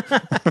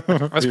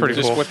 That's pretty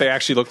Just cool. what they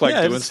actually look like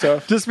doing just,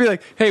 stuff. Just be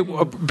like, hey,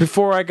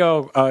 before I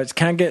go,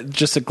 can I get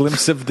just a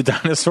glimpse of the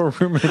dinosaur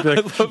room? And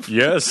be like,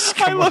 yes.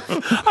 I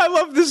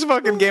love this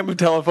fucking game of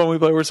telephone we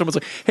play where someone's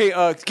like,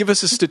 hey, give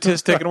us a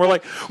statistic. And we're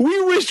like,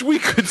 we wish we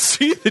could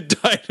see the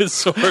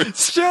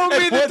dinosaurs. Show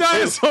me And the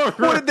dinosaur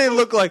What did they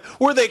look like?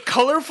 Were they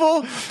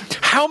colorful?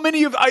 How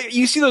many of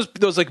you see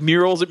those like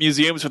murals at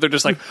museums where they're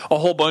just like a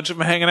whole bunch of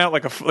them hanging out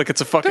like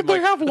it's a fucking They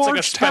have it's like a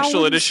large special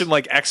talons. edition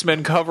like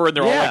X-Men cover, and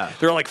they're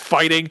all like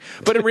fighting.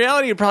 But in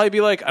reality, it'd probably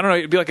be like, I don't know,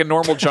 it'd be like a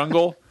normal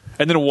jungle,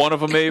 and then one of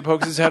them maybe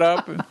pokes his head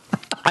up.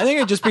 I think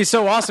it'd just be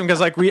so awesome because,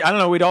 like, I don't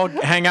know, we'd all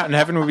hang out in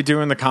heaven. We'd be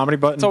doing the comedy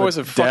button. It's always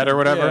a dead or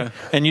whatever. yeah.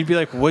 And you'd be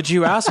like, "What'd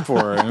you ask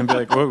for?" And I'd be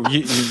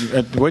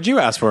like, "What'd you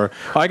ask for?"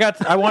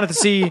 I wanted to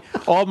see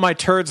all my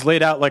turds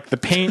laid out like the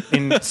paint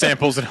in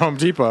samples at Home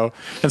Depot.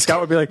 And Scott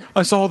would be like,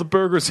 "I saw all the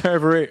burgers I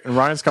ever ate." And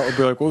Ryan Scott would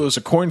be like, "Well, there was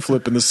a coin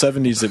flip in the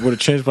 '70s that would have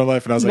changed my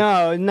life." And I was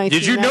like, No,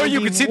 "Did you know you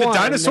could see the 1991,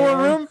 dinosaur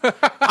man.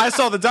 room?" I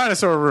saw the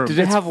dinosaur room. Did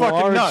it It's have fucking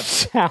large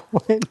nuts. talent? I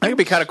think it'd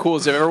be kind of cool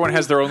if everyone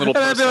has their own little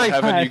And I'd be personal like,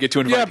 heaven. hi. You get to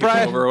invite Yeah, people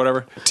Brian. over or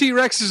whatever.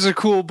 T-Rexes are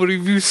cool, but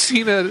have you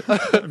seen a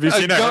burger?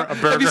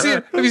 Have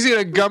you seen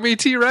a gummy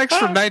T-Rex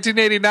from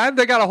 1989?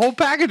 They got a whole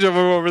package of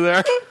them over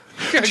there.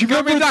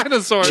 Gummy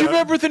dinosaurs. Do you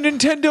remember the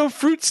Nintendo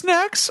fruit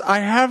snacks? I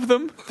have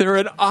them. They're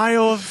in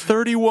aisle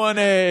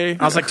 31A.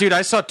 I was like, "Dude,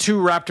 I saw two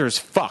raptors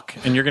fuck,"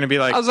 and you're gonna be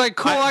like, I was like,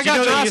 cool, I do you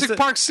know got they used Jurassic to-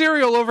 Park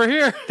cereal over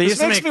here. They used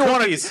to make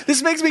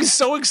This makes me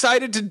so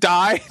excited to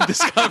die.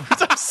 This is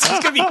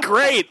gonna be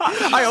great.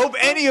 I hope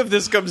any of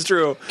this comes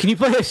true. Can you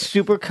play a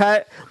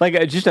supercut,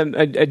 like just an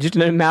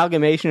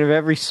amalgamation of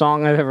every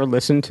song I've ever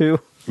listened to?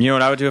 You know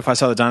what I would do if I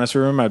saw the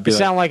dinosaur room? I'd be like,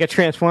 Sound like a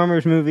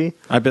Transformers movie.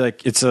 I'd be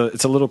like, it's a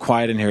little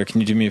quiet in here. Can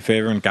you do me a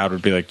favor? And God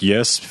would be like,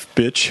 yes,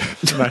 bitch.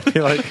 And I'd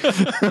be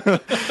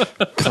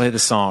like, play the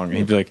song. And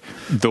he'd be like,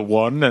 the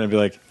one. And I'd be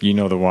like, you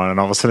know the one. And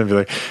all of a sudden I'd be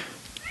like,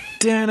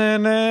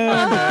 da-na-na.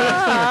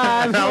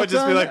 And I would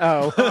just be like,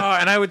 oh,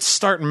 and I would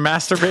start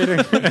masturbating.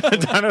 And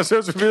the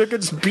dinosaurs would be like,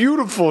 it's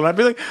beautiful. And I'd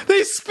be like,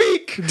 they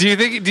speak. Do you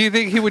think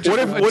he would? Do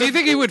you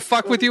think he would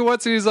fuck with you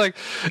once? And he's like,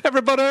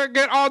 "Everybody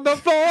get on the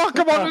floor!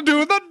 Come on and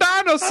do the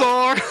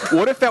dinosaur."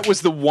 What if that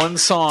was the one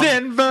song?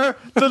 Denver,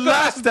 the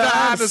last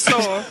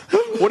dinosaur.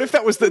 What if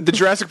that was the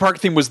Jurassic Park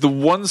theme was the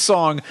one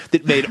song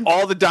that made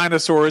all the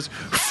dinosaurs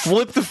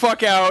flip the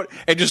fuck out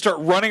and just start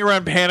running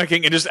around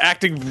panicking and just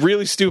acting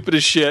really stupid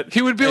as shit?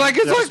 He would be like,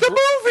 "It's like the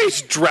movie."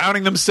 Just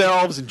drowning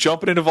themselves and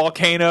jumping into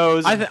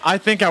volcanoes. I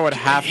think I would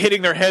have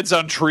hitting their heads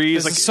on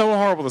trees. This is so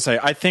horrible to say.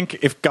 I think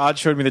if God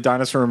showed me the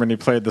dinosaur room and he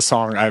played the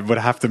song, I would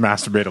have to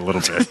masturbate a little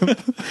bit.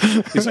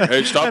 He's like,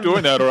 "Hey, stop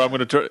doing that, or I'm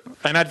going to."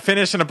 And I'd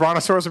finish, and a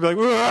brontosaurus would be like,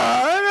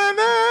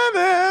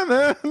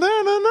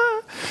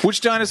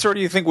 Which dinosaur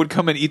do you think would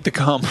come and eat the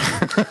cum?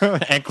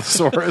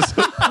 Ankylosaurus.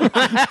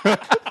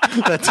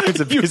 That dude's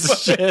a piece of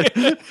shit.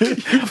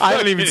 I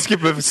don't even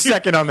skip a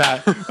second on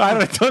that.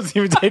 It doesn't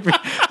even take me.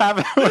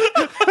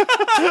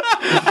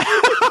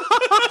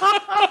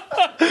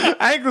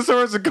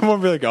 Ankylosaurus would come over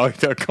and be like, "Oh, eat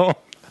that cum."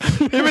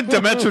 Even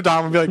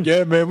Dimetrodon would be like,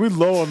 "Yeah, man, we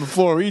low on the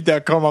floor. Eat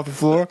that cum off the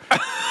floor.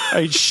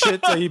 I eat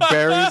shit. I eat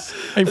berries."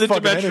 I eat The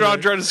fucking Dimetrodon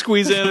anything. trying to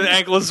squeeze in an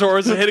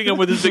Ankylosaurus and hitting him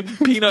with his big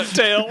peanut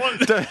tail.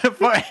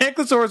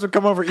 Ankylosaurus would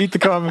come over, eat the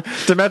cum.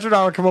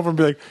 Dimetrodon would come over and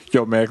be like,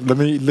 "Yo, man, let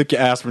me lick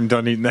your ass when you're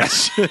done eating that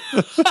shit."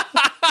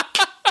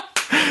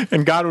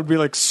 And God would be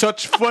like,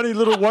 "Such funny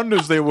little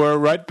wonders they were,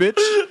 right, bitch?"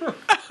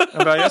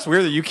 I'm like, "That's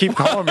weird that you keep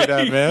calling me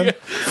that, man.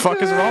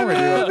 Fuck is wrong with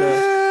you up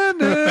there?"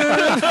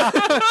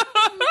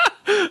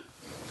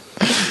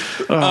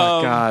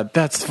 Oh, God,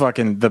 that's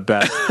fucking the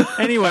best.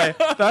 Anyway,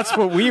 that's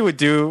what we would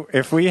do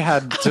if we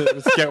had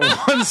to get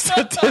one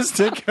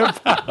statistic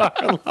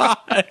about our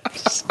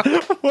lives.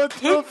 What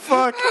the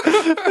fuck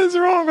is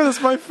wrong with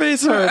us? My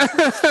face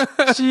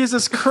hurts.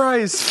 Jesus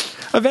Christ.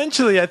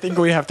 Eventually, I think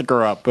we have to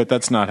grow up, but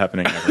that's not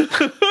happening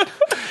ever.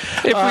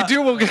 If we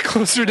do, we'll get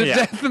closer to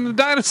death in the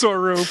dinosaur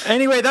room.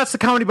 Anyway, that's the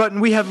Comedy Button.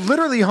 We have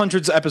literally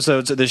hundreds of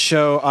episodes of this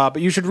show,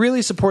 but you should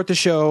really support the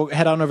show.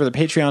 Head on over to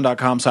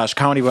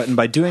patreon.com/Comedy Button.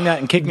 By doing that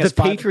and kicking us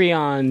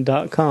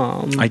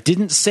Patreon.com. I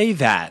didn't say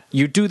that.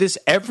 You do this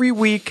every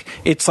week.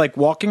 It's like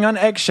walking on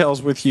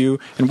eggshells with you,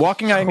 and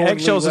walking on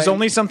eggshells is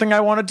only something I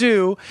want to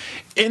do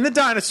in the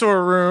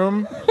dinosaur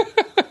room.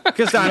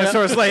 Because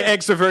dinosaurs lay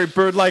eggs, are very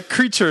bird-like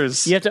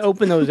creatures. You have to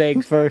open those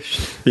eggs first.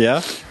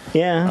 Yeah?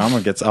 Yeah.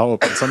 I'll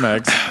open some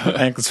eggs.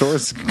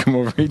 Ankylosaurus can come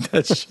over and eat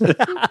that shit.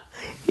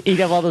 Eat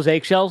up all those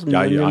eggshells.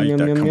 Yeah, Yum, I eat yum,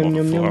 that yum, cum yum, off the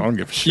yum, floor. I yum. don't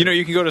give a shit. You know,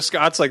 you can go to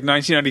Scott's like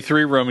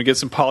 1993 room and get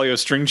some polio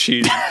string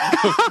cheese.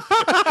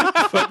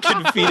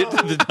 Fucking feed it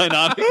to the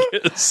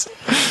Deinonychus.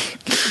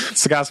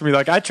 Scott's gonna be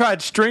like, "I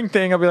tried string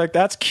thing." I'll be like,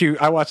 "That's cute."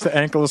 I watched the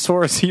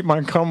Ankylosaurus eat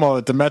my cum while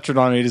the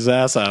Dimetrodon ate his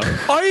ass out.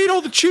 I eat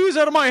all the cheese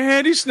out of my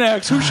handy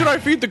snacks. Who should I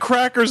feed the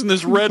crackers in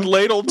this red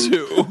ladle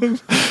to?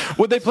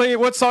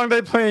 What song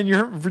they play in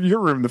your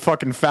room? The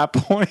fucking Fat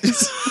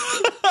Boys.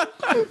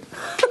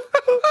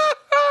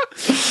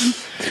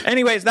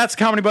 Anyways, that's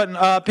Comedy Button.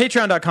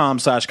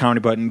 Patreon.com/Comedy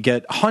Button.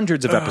 Get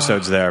hundreds of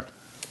episodes there.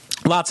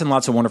 Lots and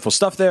lots of wonderful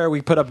stuff there.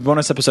 We put up a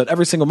bonus episode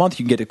every single month.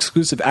 You can get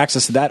exclusive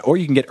access to that, or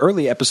you can get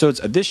early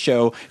episodes of this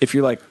show if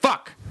you're like,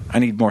 "Fuck, I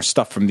need more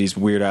stuff from these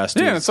weird ass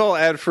dudes. Yeah, it's all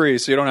ad free,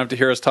 so you don't have to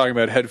hear us talking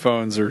about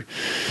headphones or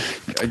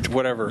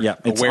whatever. Yeah,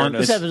 it's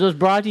awareness. This episode was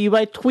brought to you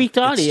by Tweaked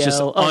Audio. It's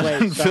just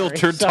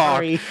unfiltered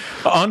talk.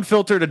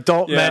 Unfiltered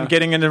adult men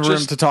getting in the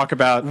room to talk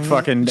about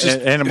fucking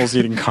animals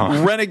eating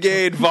corn.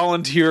 Renegade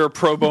volunteer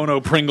pro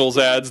bono Pringles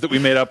ads that we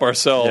made up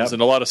ourselves,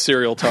 and a lot of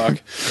cereal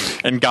talk.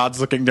 And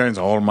God's looking down and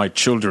says, all my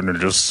children are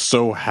just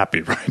so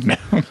happy right now.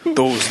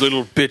 Those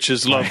little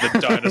bitches love the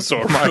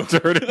dinosaur. My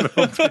dirty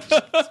little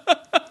bitches.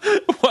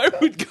 Why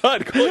would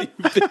God call you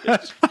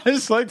bitch? I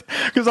just like,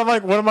 because I'm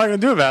like, what am I going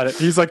to do about it?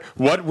 He's like,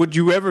 what would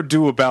you ever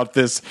do about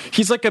this?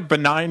 He's like a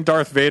benign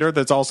Darth Vader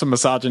that's also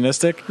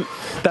misogynistic.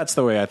 That's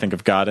the way I think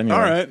of God. Anyway,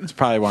 all right. It's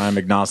probably why I'm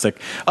agnostic.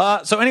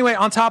 So anyway,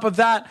 on top of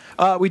that,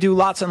 we do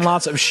lots and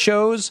lots of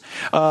shows.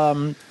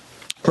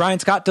 Brian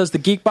Scott does the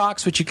Geek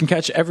Box, which you can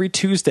catch every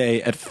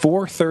Tuesday at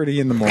 4:30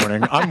 in the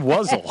morning on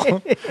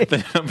Wuzzle,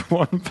 the number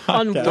one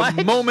podcast.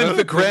 The moment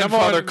the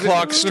grandfather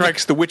clock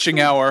strikes the witching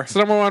hour. It's the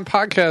number one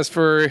podcast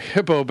for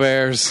hippo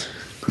bears.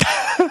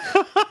 Do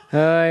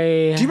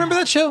you remember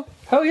that show?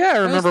 Oh yeah, I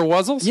remember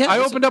Wuzzles. Yeah, I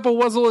opened up a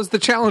Wuzzle as the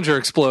Challenger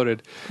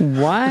exploded.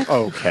 What?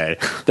 Okay.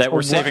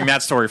 We're saving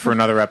that story for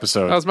another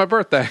episode. That was my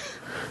birthday.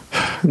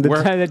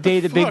 The day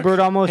the Big Bird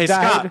almost Hey,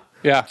 died. Scott.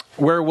 Yeah.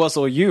 Where was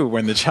you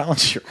when the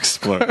Challenger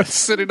exploded?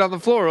 Sitting on the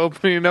floor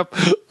opening up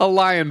a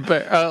lion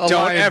bear.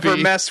 Don't ever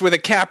mess with a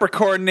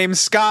Capricorn named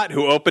Scott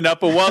who opened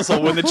up a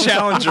Wuzzle when the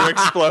Challenger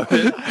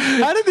exploded.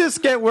 How did this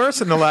get worse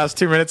in the last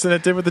 2 minutes than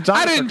it did with the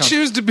I dinosaur? didn't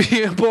choose to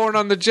be born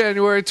on the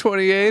January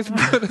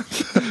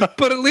 28th,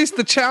 but at least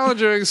the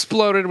Challenger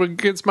exploded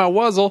against my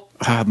Wuzzle.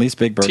 At least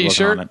Big Bird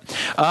T-shirt. was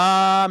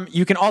on it.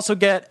 You can also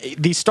get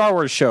the Star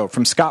Wars show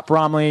from Scott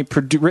Bromley,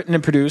 written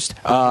and produced,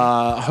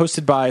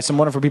 hosted by some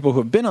wonderful people who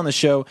have been on the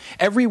show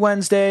every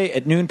Wednesday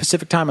at noon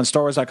Pacific time on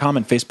StarWars.com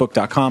and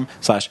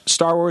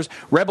Facebook.com/Star Wars.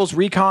 Rebels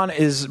Recon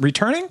is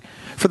returning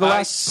for the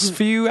last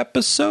few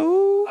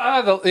episodes.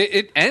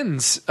 It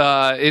ends.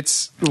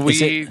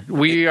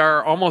 We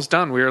are almost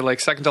done. We are like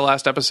second to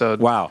last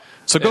episode. Wow.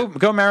 So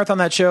go marathon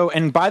that show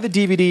and buy the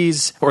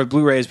DVDs or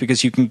Blu-rays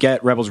because you can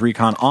get Rebels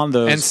Recon on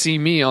those. And see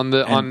me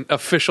on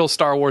official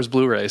Star Wars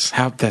Blu-rays.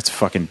 That's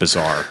fucking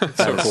bizarre.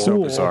 So cool.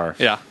 So bizarre.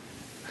 Yeah.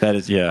 That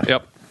is, yeah.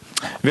 Yep.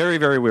 Very,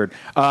 very weird.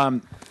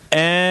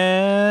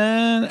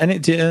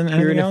 And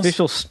You're an else?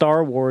 official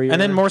Star Warrior.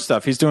 And then more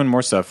stuff. He's doing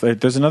more stuff.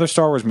 There's another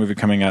Star Wars movie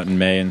coming out in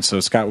May, and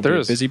so Scott will be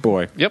a busy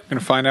boy. Yep.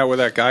 Gonna find out where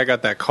that guy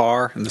got that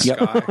car in the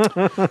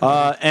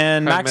sky.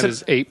 And Max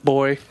is 8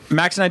 boy.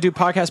 Max and I do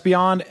Podcast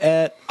Beyond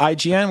at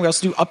IGN. We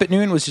also do Up at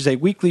Noon, which is a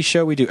weekly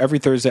show we do every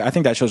Thursday. I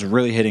think that show's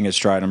really hitting its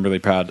stride. I'm really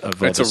proud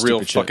of It's a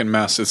real fucking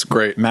mess. It's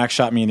great. Max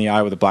shot me in the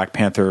eye with a Black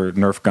Panther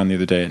Nerf gun the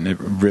other day, and it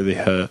really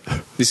hurt.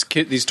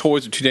 These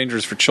toys are too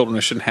dangerous for children. I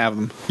shouldn't have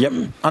them. Yep.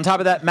 On top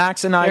of that,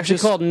 Max and I They're actually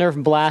just... called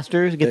Nerf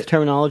blasters. Get the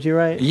terminology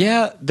right.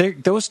 Yeah,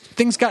 those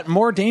things got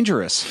more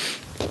dangerous.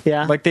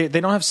 Yeah. Like they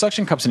don't have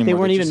suction cups anymore. They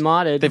weren't They're even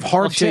modded. They've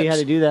hard I'll show you tips. how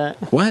to do that.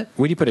 What?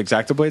 Would you put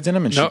X-Acto blades in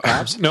them and shoot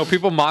cops? No,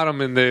 people mod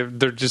them and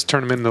they're just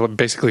turn them into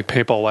basically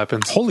paintball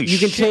weapons. Holy You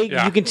can shit! take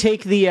Yeah. you can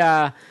take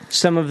the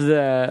some of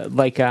the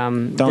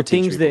the Don't teach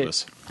things people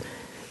this.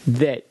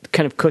 that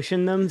kind of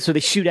cushion them, so they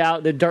shoot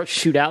out. The darts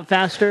shoot out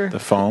faster. The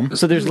foam.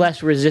 So there's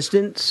less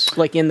resistance,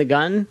 like in the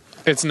gun,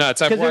 It's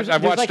nuts. I've 'Cause watched, there's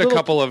I've watched like a little-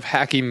 couple of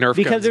hacking Nerf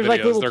because guns there's videos.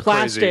 like little They're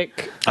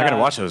plastic. I gotta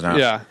watch those now.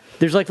 crazy. Yeah.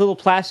 There's like little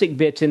plastic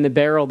bits in the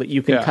barrel that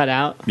you can Yeah. cut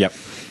out. Yep.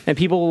 And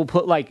people will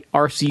put like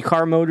RC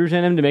car motors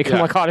in them to make them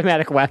Yeah. like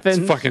automatic weapons.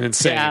 It's fucking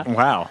insane. Yeah.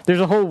 Wow. There's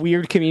a whole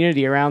weird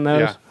community around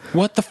those. Yeah.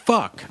 What the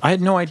fuck? I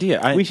had no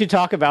idea. We should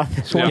talk about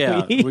this one.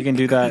 Yeah, we can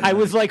do that. I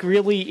was like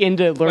really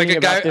into learning Like a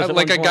about guy, this. At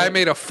like a one guy point.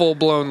 made a full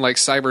blown like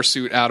cyber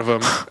suit out of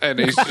him, and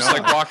he's just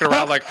like walking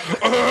around like,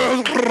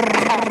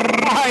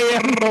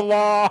 I am the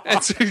law.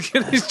 and so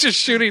he's just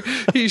shooting.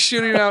 He's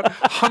shooting out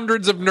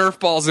hundreds of Nerf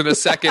balls in a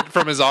second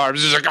from his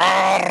arms. He's just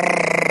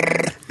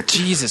like,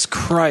 Jesus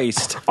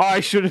Christ. I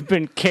should have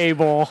been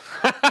Cable.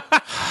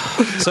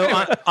 So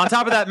on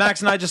top of that,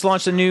 Max and I just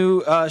launched a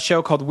new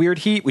show called Weird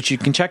Heat, which you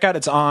can check out.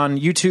 It's on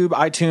YouTube,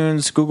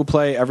 iTunes, Google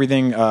Play,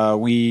 everything.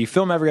 We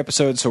film every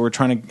episode, so we're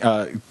trying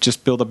to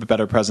just build up a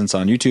better presence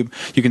on YouTube.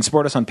 You can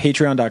support us on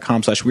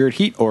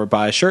patreon.com/weirdheat or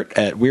buy a shirt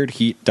at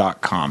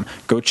weirdheat.com.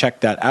 Go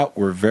check that out.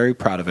 We're very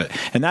proud of it.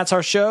 And that's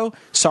our show.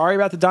 Sorry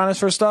about the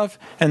dinosaur stuff,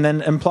 and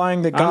then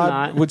implying that God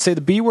not. would say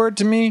the B word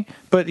to me,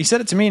 but he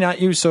said it to me, not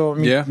you, so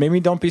Yeah. maybe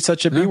don't be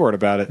such a B word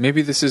about it.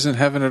 Maybe this isn't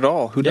heaven at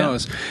all. Who Yeah.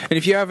 knows? And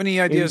if you have any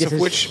ideas this of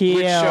is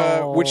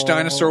which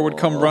dinosaur would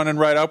come running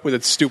right up with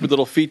its stupid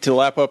little feet to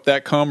lap up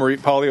that cum or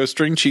eat polio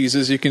string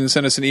cheeses, you can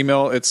send us an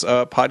email. It's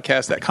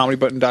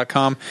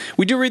podcast@comedybutton.com.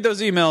 We do read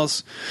those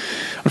emails,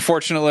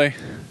 unfortunately.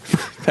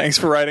 Thanks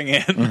for writing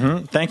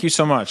in. Thank you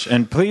so much.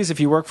 And please, if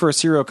you work for a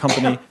cereal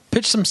company,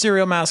 pitch some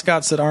cereal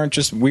mascots that aren't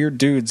just weird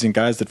dudes and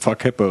guys that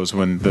fuck hippos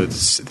when the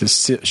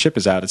ship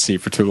is out at sea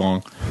for too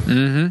long.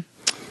 Mm-hmm.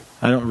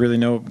 I don't really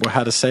know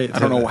how to say it. I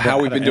don't know how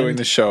we've been doing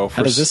this show.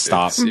 How does this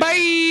stop?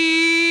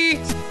 bye.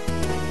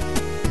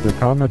 The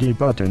Comedy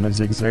Button is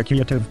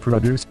executive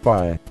produced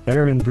by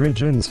Aaron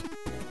Bridgens,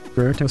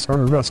 Curtis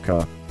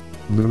Oruska,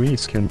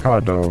 Luis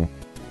Kincado,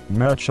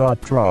 Matt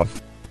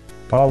Schottroff,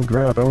 Paul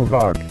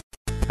Grabovag,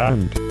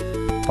 and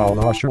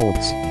Paula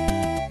Schultz.